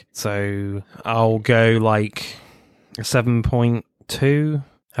think. So I'll go like a 7.2.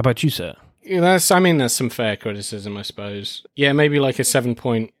 How about you, sir? Yeah, that's some fair criticism, I suppose. Yeah, maybe like a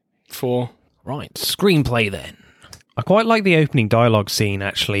 7.4. Right, screenplay then. I quite like the opening dialogue scene,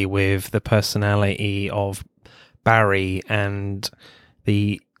 actually, with the personality of Barry and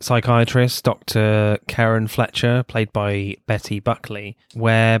the psychiatrist, Dr. Karen Fletcher, played by Betty Buckley,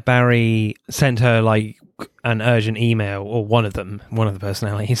 where Barry sent her like an urgent email, or one of the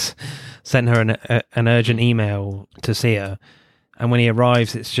personalities sent her an urgent email to see her, and when he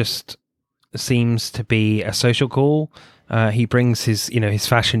arrives, it's just seems to be a social call. He brings his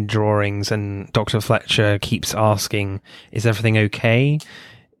fashion drawings, and Dr. Fletcher keeps asking, "Is everything okay?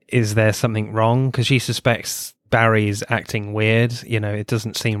 Is there something wrong?" Because she suspects Barry is acting weird. You know, it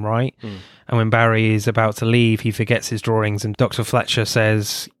doesn't seem right. And when Barry is about to leave, he forgets his drawings, and Dr. Fletcher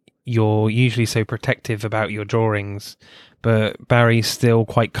says, "You're usually so protective about your drawings." But Barry's still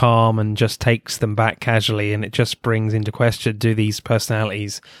quite calm and just takes them back casually, and it just brings into question, do these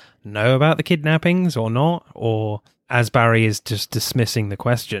personalities know about the kidnappings or not? Or as Barry is just dismissing the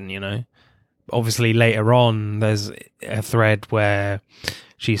question, you know? Obviously, later on, there's a thread where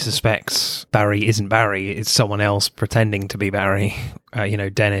she suspects Barry isn't Barry, it's someone else pretending to be Barry.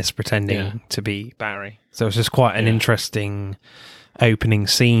 Dennis pretending to be Barry. So it's just quite an interesting opening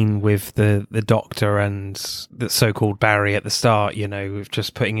scene with the doctor and the so-called Barry at the start, you know, with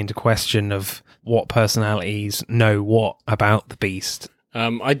just putting into question of what personalities know what about the Beast.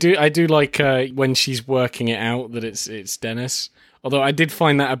 I do like when she's working it out that it's Dennis. Although I did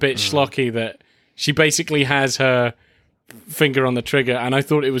find that a bit schlocky that she basically has her finger on the trigger, and I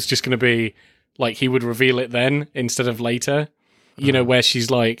thought it was just going to be like he would reveal it then instead of later. you know, where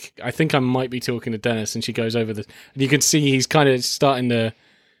she's like, I think I might be talking to Dennis, and she goes over this, and you can see he's kind of starting to,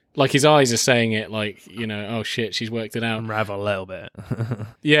 like, his eyes are saying it, like, you know, oh shit, she's worked it out. Unravel a little bit.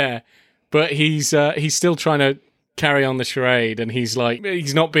 Yeah, but he's still trying to carry on the charade, and he's like,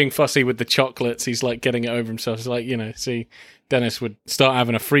 he's not being fussy with the chocolates, he's like getting it over himself. It's like, you know, see, Dennis would start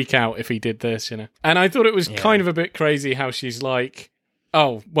having a freak out if he did this, you know. And I thought it was kind of a bit crazy how she's like,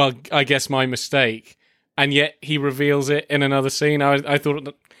 oh, well, I guess my mistake. And yet he reveals it in another scene. I thought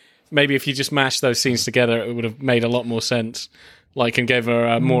that maybe if you just mashed those scenes together, it would have made a lot more sense. Like, and gave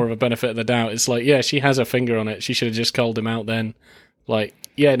her more of a benefit of the doubt. It's like, yeah, she has her finger on it. She should have just called him out then. Like,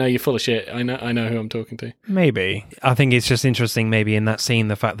 yeah, no, you're full of shit. I know who I'm talking to. Maybe. I think it's just interesting, maybe in that scene,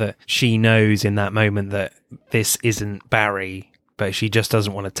 the fact that she knows in that moment that this isn't Barry, but she just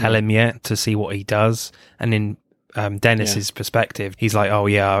doesn't want to tell him yet to see what he does. And in Dennis's perspective, he's like, oh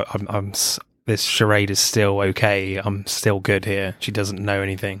yeah, I'm this charade is still okay. I'm still good here. She doesn't know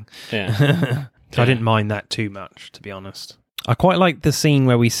anything. Yeah. So I didn't mind that too much, to be honest. I quite like the scene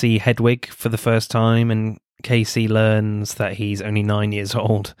where we see Hedwig for the first time, and Casey learns that he's only 9 years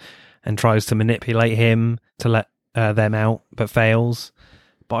old and tries to manipulate him to let them out, but fails.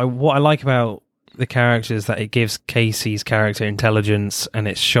 But what I like about the character is that it gives Casey's character intelligence, and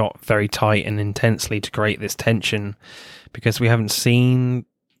it's shot very tight and intensely to create this tension, because we haven't seen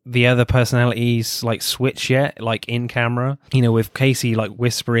the other personalities like switch yet, like in camera. You know, with Casey like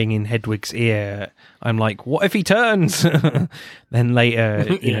whispering in Hedwig's ear, I'm like, what if he turns? Then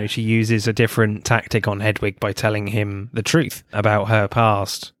later, you know, she uses a different tactic on Hedwig by telling him the truth about her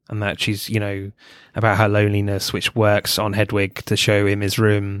past, and that she's, you know, about her loneliness, which works on Hedwig to show him his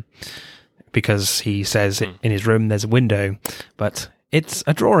room, because he says in his room there's a window, but it's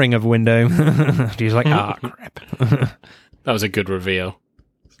a drawing of a window. She's like, crap. That was a good reveal.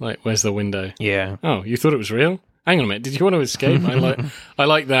 Like, where's the window? Yeah. Oh, you thought it was real? Hang on a minute. Did you want to escape? I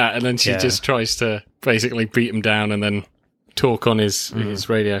like that. And then she just tries to basically beat him down and then talk on his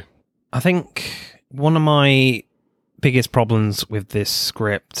radio. I think one of my biggest problems with this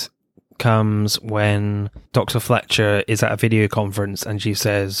script comes when Dr. Fletcher is at a video conference and she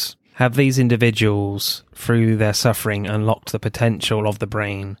says, have these individuals, through their suffering, unlocked the potential of the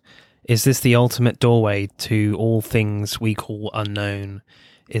brain? Is this the ultimate doorway to all things we call unknown?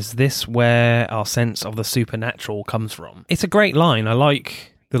 Is this where our sense of the supernatural comes from? It's a great line. I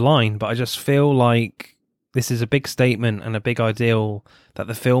like the line, but I just feel like this is a big statement and a big ideal that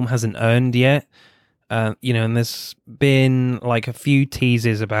the film hasn't earned yet. You know, and there's been like a few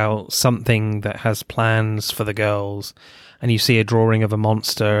teases about something that has plans for the girls, and you see a drawing of a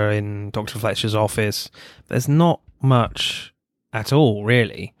monster in Dr. Fletcher's office. There's not much at all,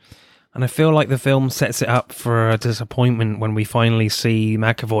 really. And I feel like the film sets it up for a disappointment when we finally see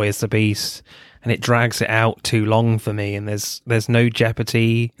McAvoy as the Beast, and it drags it out too long for me, and there's no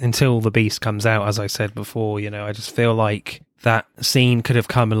jeopardy until the Beast comes out, as I said before. You know, I just feel like that scene could have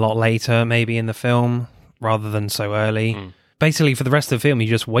come a lot later, maybe in the film, rather than so early. Basically, for the rest of the film, you're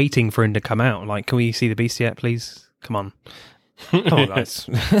just waiting for him to come out. Like, can we see the Beast yet, please? Come on. Come on, guys.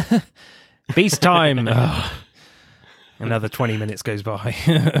 Beast time! Oh. Another 20 minutes goes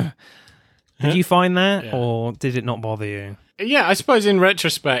by. Did you find that, or did it not bother you? Yeah, I suppose in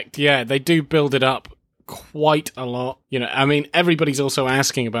retrospect, yeah, they do build it up quite a lot. You know, I mean, everybody's also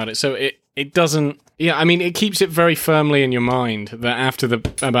asking about it, so it doesn't... Yeah, I mean, it keeps it very firmly in your mind that after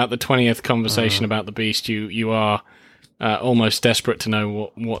about the 20th conversation about the Beast, you are almost desperate to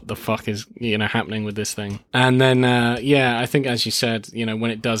know what the fuck is, you know, happening with this thing. And then, yeah, I think, as you said, you know, when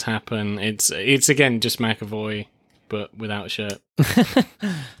it does happen, it's again just McAvoy, but without a shirt.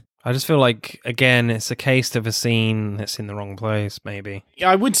 I just feel like, again, it's a case of a scene that's in the wrong place, maybe. Yeah,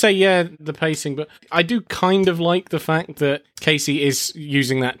 I would say, yeah, the pacing, but I do kind of like the fact that Casey is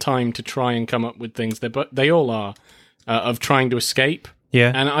using that time to try and come up with things, but they all are, of trying to escape.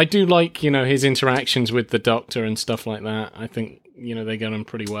 Yeah. And I do like, you know, his interactions with the Doctor and stuff like that. I think, you know, they get on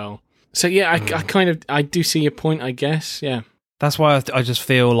pretty well. So, yeah, I do see your point, I guess, yeah. That's why I just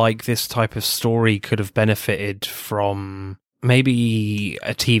feel like this type of story could have benefited from... maybe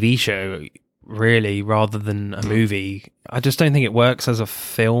a TV show, really, rather than a movie. I just don't think it works as a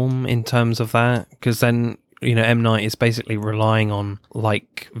film in terms of that, because then, you know, M. Night is basically relying on,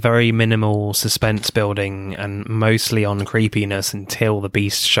 like, very minimal suspense building and mostly on creepiness until the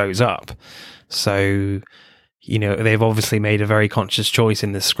Beast shows up. So, you know, they've obviously made a very conscious choice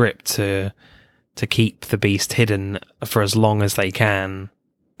in the script to keep the Beast hidden for as long as they can.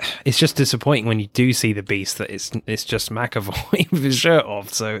 It's just disappointing when you do see the Beast that it's just McAvoy with his shirt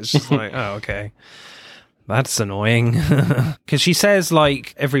off. So it's just like, oh, okay. That's annoying. Because she says,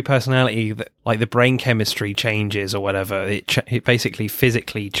 like, every personality, that, like, the brain chemistry changes or whatever. It basically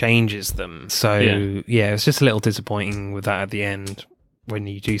physically changes them. So, yeah, it's just a little disappointing with that at the end when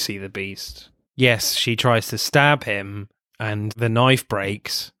you do see the Beast. Yes, she tries to stab him and the knife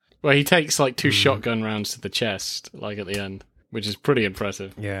breaks. Well, he takes, like, 2 shotgun rounds to the chest, like, at the end, which is pretty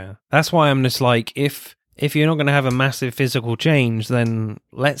impressive. Yeah. That's why I'm just like, if you're not going to have a massive physical change, then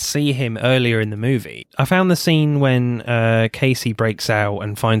let's see him earlier in the movie. I found the scene when Casey breaks out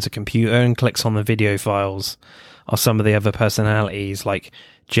and finds a computer and clicks on the video files of some of the other personalities, like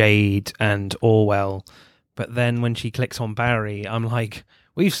Jade and Orwell. But then when she clicks on Barry, I'm like,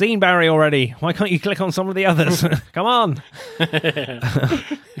 we've seen Barry already. Why can't you click on some of the others? Come on.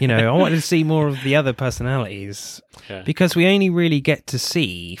 I wanted to see more of the other personalities. Yeah. Because we only really get to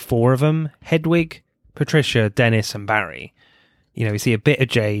see 4 of them. Hedwig, Patricia, Dennis, and Barry. We see a bit of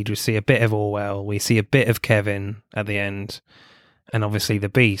Jade, we see a bit of Orwell, we see a bit of Kevin at the end, and obviously the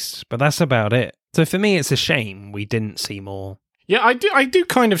Beast. But that's about it. So for me, it's a shame we didn't see more. Yeah, I do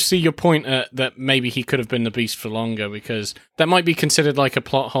kind of see your point that maybe he could have been the Beast for longer, because that might be considered like a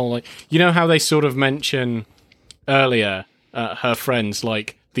plot hole. Like, you know how they sort of mention earlier, her friends,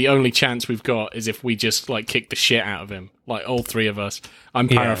 like, the only chance we've got is if we just, like, kick the shit out of him. Like, all 3 of us. I'm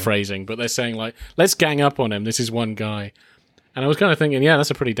paraphrasing, but they're saying, like, let's gang up on him. This is one guy. And I was kind of thinking, yeah, that's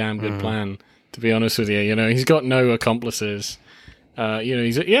a pretty damn good plan, to be honest with you. He's got no accomplices.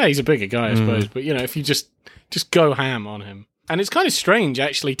 He's a bigger guy, I suppose. But, if you just go ham on him. And it's kind of strange,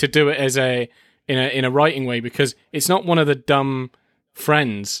 actually, to do it as in a writing way, because it's not one of the dumb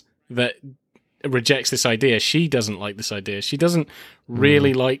friends that rejects this idea. She doesn't like this idea. She doesn't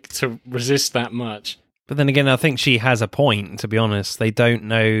really like to resist that much. But then again, I think she has a point, to be honest. They don't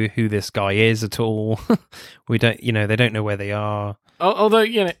know who this guy is at all. They don't know where they are. Although,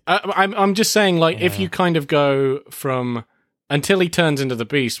 I'm just saying, like, if you kind of go from until he turns into the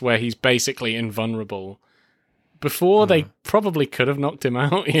Beast, where he's basically invulnerable, before they probably could have knocked him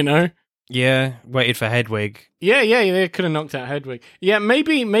out, Yeah, waited for Hedwig. Yeah, they could have knocked out Hedwig. Yeah,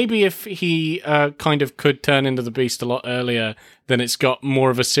 maybe if he kind of could turn into the Beast a lot earlier, then it's got more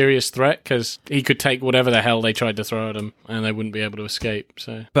of a serious threat, because he could take whatever the hell they tried to throw at him, and they wouldn't be able to escape.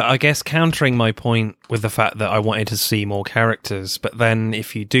 So, but I guess countering my point with the fact that I wanted to see more characters, but then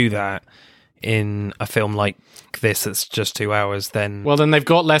if you do that in a film like this that's just 2 hours, then... Well, then they've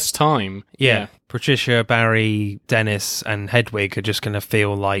got less time. Yeah. Patricia, Barry, Dennis, and Hedwig are just going to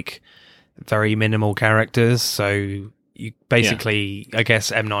feel like very minimal characters. So you basically, I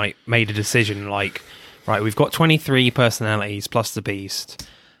guess M. Night made a decision like, right, we've got 23 personalities plus the Beast.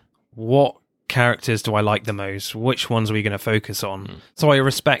 What characters do I like the most? Which ones are we going to focus on? So I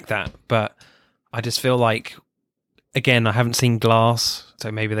respect that, but I just feel like, again, I haven't seen Glass,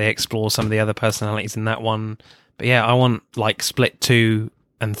 so maybe they explore some of the other personalities in that one. But yeah, I want like Split 2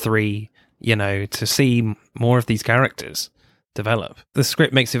 and 3, to see more of these characters develop. The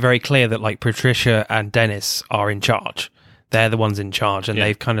script makes it very clear that like Patricia and Dennis are in charge. They're the ones in charge, and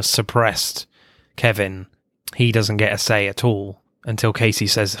they've kind of suppressed Kevin. He doesn't get a say at all until Casey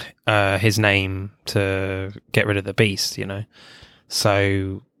says his name to get rid of the Beast,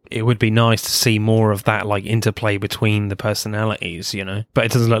 So it would be nice to see more of that like interplay between the personalities, But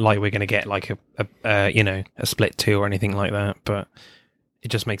it doesn't look like we're going to get like a Split 2 or anything like that, but it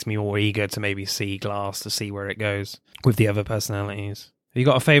just makes me more eager to maybe see Glass, to see where it goes with the other personalities. Have you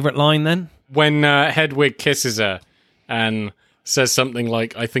got a favourite line then? When Hedwig kisses her and says something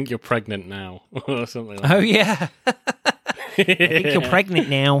like, I think you're pregnant now, or something like that. Oh, yeah. I think you're pregnant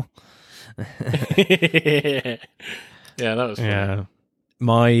now. Yeah, that was fun. Yeah.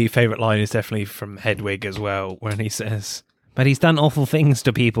 My favourite line is definitely from Hedwig as well, when he says, but he's done awful things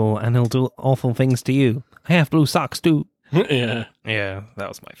to people, and he'll do awful things to you. I have blue socks too. Yeah, that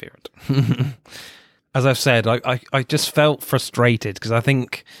was my favourite. As I've said, I just felt frustrated because I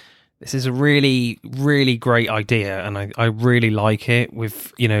think this is a really, really great idea, and I really like it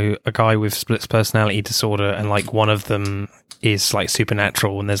with, a guy with split personality disorder, and like one of them is like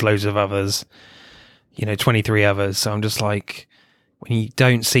supernatural, and there's loads of others, 23 others. So I'm just like, when you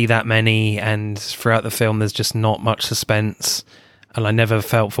don't see that many, and throughout the film there's just not much suspense. And I never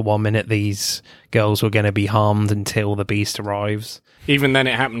felt for 1 minute these girls were going to be harmed until the Beast arrives. Even then,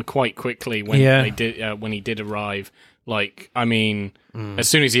 it happened quite quickly when when he did arrive. Like, I mean, as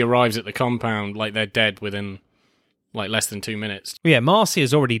soon as he arrives at the compound, like they're dead within like less than 2 minutes. Yeah, Marcy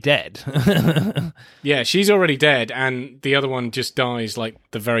is already dead. Yeah, she's already dead, and the other one just dies like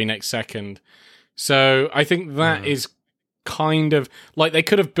the very next second. So I think that is kind of like they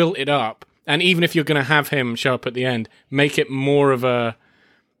could have built it up. And even if you're going to have him show up at the end, make it more of a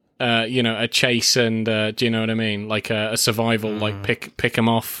a chase and do you know what I mean? Like a survival, like pick them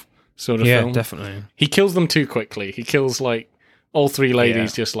off sort of film. Yeah, definitely. He kills them too quickly. He kills like all three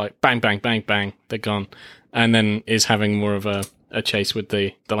ladies just like bang, bang, bang, bang, they're gone. And then is having more of a chase with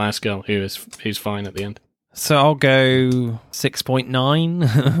the last girl who's fine at the end. So I'll go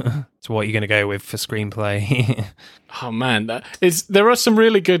 6.9. So what are you going to go with for screenplay? Oh man, there are some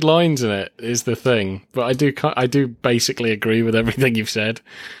really good lines in it, is the thing. But I do basically agree with everything you've said.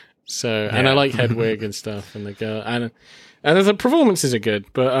 So and I like Hedwig and stuff, and the girl, and the performances are good.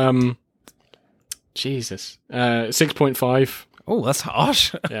 But Jesus, 6.5. Oh, that's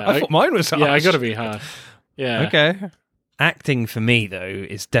harsh. Yeah, I thought mine was harsh. Yeah, I got to be harsh. Yeah. Okay. Acting for me, though,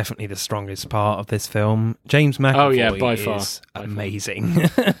 is definitely the strongest part of this film. James McAvoy by far. is amazing.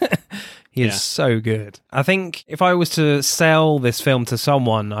 He is so good. I think if I was to sell this film to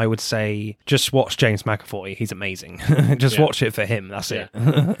someone, I would say just watch James McAvoy. He's amazing. Just watch it for him. That's it.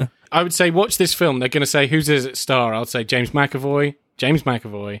 I would say watch this film. They're going to say, who's his star? I'll say James McAvoy, James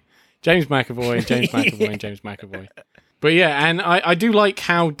McAvoy, James McAvoy, and James McAvoy, and James McAvoy. But yeah, and I do like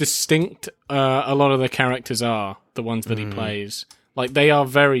how distinct a lot of the characters are, the ones that he plays. Like, they are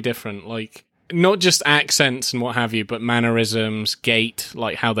very different. Like, not just accents and what have you, but mannerisms, gait,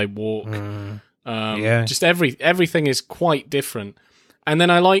 like how they walk. Just everything is quite different. And then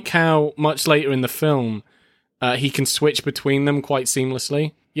I like how much later in the film, he can switch between them quite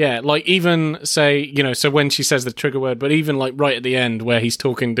seamlessly. Yeah, like even say, so when she says the trigger word, but even like right at the end where he's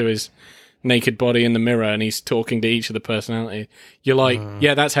talking to his naked body in the mirror and he's talking to each of the personality, you're like,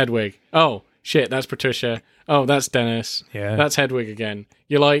 yeah, that's Hedwig. Oh, shit, that's Patricia. Oh, that's Dennis. Yeah. That's Hedwig again.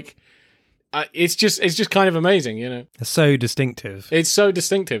 You're like, it's just kind of amazing, It's so distinctive. It's so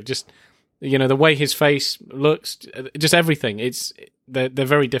distinctive. Just, the way his face looks, just everything. They're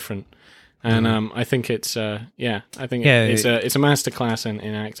very different. And I think it's it's a masterclass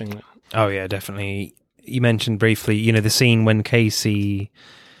in acting. Oh yeah, definitely. You mentioned briefly, the scene when Casey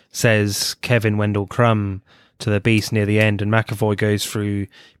says Kevin Wendell Crumb to the Beast near the end, and McAvoy goes through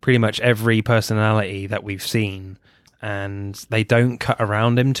pretty much every personality that we've seen, and they don't cut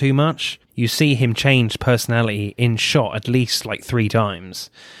around him too much. You see him change personality in shot at least like 3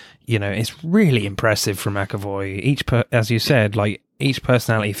 times. It's really impressive from McAvoy. As you said, like each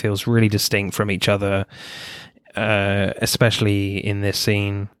personality feels really distinct from each other, especially in this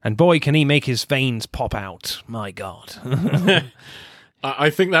scene. And boy, can he make his veins pop out. My God.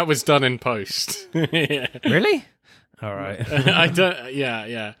 I think that was done in post. Yeah. Really? All right. I don't.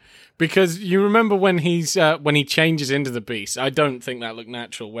 Yeah. Because you remember when he changes into the Beast, I don't think that looked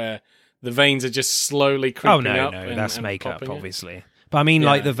natural. Where the veins are just slowly creeping up. Oh no, that's makeup, obviously. But I mean,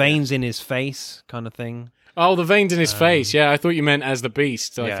 like the veins in his face, kind of thing. Oh, the veins in his face. Yeah, I thought you meant as the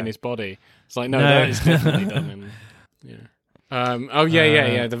Beast, like in his body. It's like no, that is definitely done.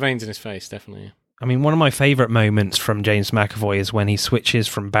 The veins in his face, definitely. I mean, one of my favourite moments from James McAvoy is when he switches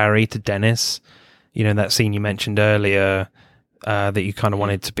from Barry to Dennis. That scene you mentioned earlier that you kind of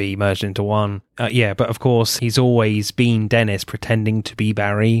wanted to be merged into one. But of course, he's always been Dennis pretending to be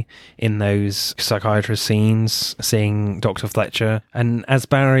Barry in those psychiatrist scenes, seeing Dr. Fletcher. And as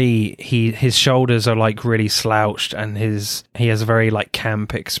Barry, his shoulders are like really slouched and he has a very like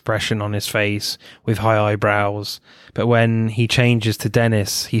camp expression on his face with high eyebrows. But when he changes to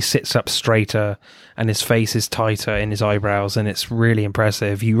Dennis, he sits up straighter and his face is tighter in his eyebrows, and it's really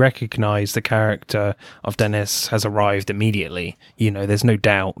impressive. You recognize the character of Dennis has arrived immediately. There's no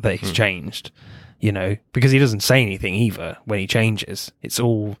doubt that he's changed, because he doesn't say anything either when he changes. It's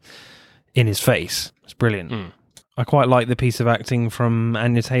all in his face. It's brilliant. I quite like the piece of acting from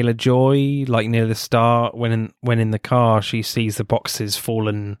Anya Taylor-Joy, like near the start when in the car she sees the boxes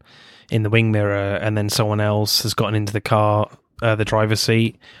fallen in the wing mirror, and then someone else has gotten into the car, the driver's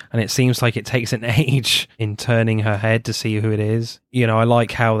seat, and it seems like it takes an age in turning her head to see who it is. I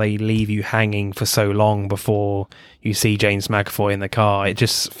like how they leave you hanging for so long before you see James McAvoy in the car. It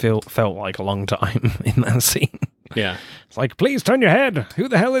just felt like a long time in that scene. Yeah. It's like, please turn your head. Who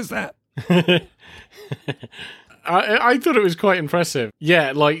the hell is that? I thought it was quite impressive.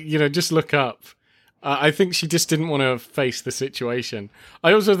 Yeah, just look up. I think she just didn't want to face the situation.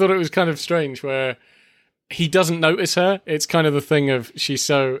 I also thought it was kind of strange where he doesn't notice her. It's kind of the thing of she's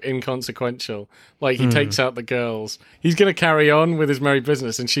so inconsequential. Like, he takes out the girls. He's going to carry on with his merry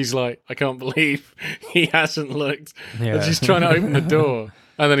business, and she's like, I can't believe he hasn't looked. Yeah. And she's trying to open the door.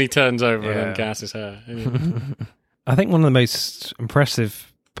 And then he turns over and then gasses her. I think one of the most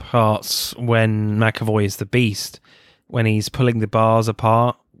impressive parts when McAvoy is the Beast, when he's pulling the bars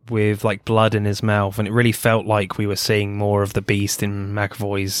apart with like blood in his mouth, and it really felt like we were seeing more of the Beast in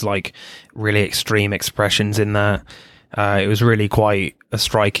McAvoy's like really extreme expressions in that. It was really quite a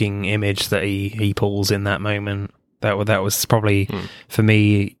striking image that he pulls in that moment. That was probably, for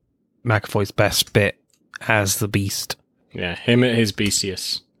me, McAvoy's best bit as the Beast. Yeah, him at his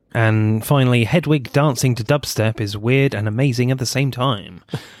beastiest. And finally, Hedwig dancing to dubstep is weird and amazing at the same time.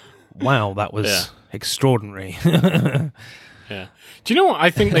 Wow, that was extraordinary. Yeah. Do you know what? I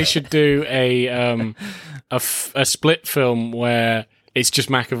think they should do a split film where it's just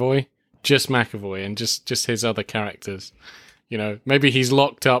McAvoy, and just his other characters. You know, maybe he's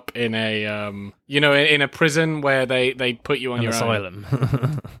locked up in a in a prison where they put you on your asylum.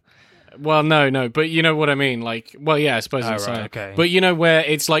 own. Well, no, but you know what I mean. Like, well, yeah, I suppose it's right, okay. But you know where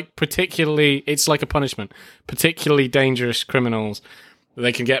it's like it's like a punishment. Particularly dangerous criminals,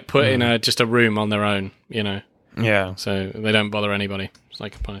 they can get put in just a room on their own. You know. Yeah. So they don't bother anybody. It's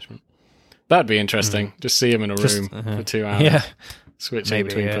like a punishment. That'd be interesting. Just see him in a room for 2 hours. Yeah. Switching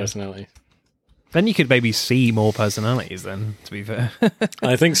between personalities. Then you could maybe see more personalities then, to be fair.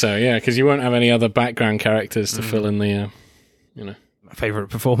 I think so, yeah, because you won't have any other background characters to fill in the, My favourite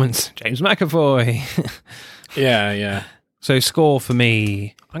performance, James McAvoy. Yeah. So score for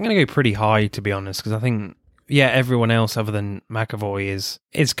me, I'm going to go pretty high, to be honest, because I think, everyone else other than McAvoy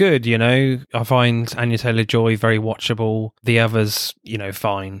it's good, you know. I find Anya Taylor-Joy very watchable. The others,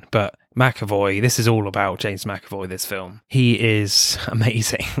 fine. But McAvoy, this is all about James McAvoy, this film. He is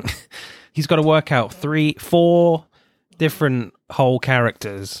amazing. He's got to work out 4 different whole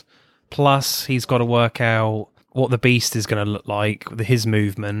characters. Plus, he's got to work out what the Beast is going to look like, his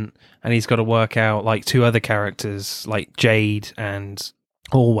movement. And he's got to work out, 2 other characters, like Jade and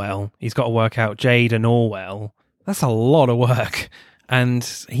Orwell. He's got to work out Jade and Orwell. That's a lot of work. And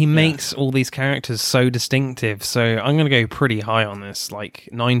he makes all these characters so distinctive. So I'm going to go pretty high on this,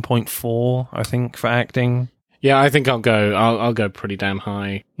 9.4, I think, for acting. Yeah, I think I'll go pretty damn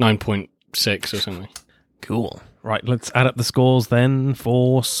high. 9.6 or something. Cool. Right, let's add up the scores then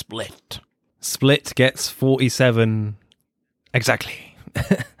for Split. Split gets 47 exactly.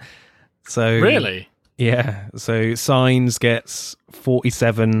 So really? Yeah, so Signs gets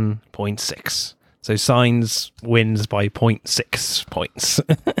 47.6. So Signs wins by 0.6 points.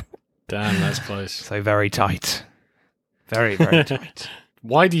 Damn, that's close. So very tight. Very, very tight.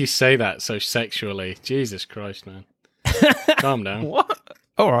 Why do you say that so sexually? Jesus Christ, man. Calm down. What?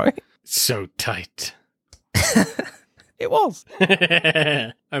 All right. So tight. It was.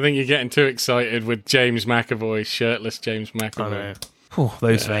 I think you're getting too excited with James McAvoy, shirtless James McAvoy. I know. Whew,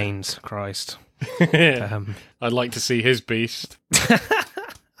 those veins, Christ. I'd like to see his Beast.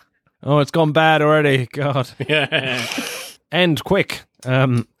 Oh, it's gone bad already. God. Yeah. End quick.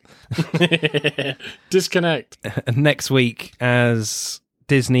 Disconnect. Next week, as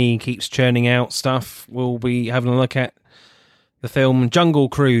Disney keeps churning out stuff, we'll be having a look at the film Jungle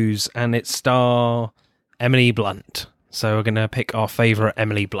Cruise and its star Emily Blunt. So we're going to pick our favourite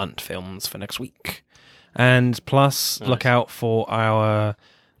Emily Blunt films for next week. And plus, look out for our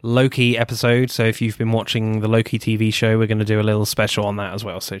Loki episode. So if you've been watching the Loki TV show, we're going to do a little special on that as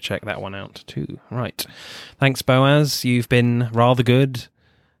well. So check that one out too. Right. Thanks, Boaz. You've been rather good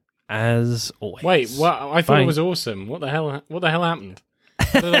as always. Wait, what? I thought it was awesome. What the hell happened?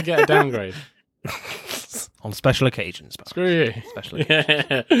 How did I get a downgrade? On special occasions. Boaz. Screw you. Special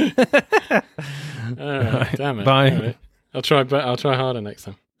occasions. Yeah. Right, damn it. Bye. Right. I'll try harder next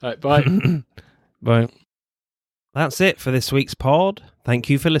time. All right, bye. Bye. That's it for this week's pod. Thank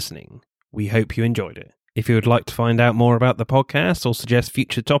you for listening. We hope you enjoyed it. If you would like to find out more about the podcast or suggest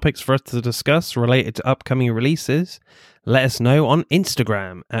future topics for us to discuss related to upcoming releases, let us know on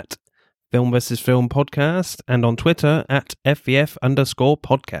Instagram at Film vs. Film Podcast and on Twitter at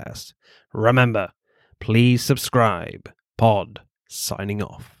FVF_podcast. Remember, please subscribe. Pod signing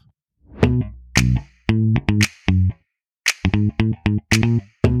off.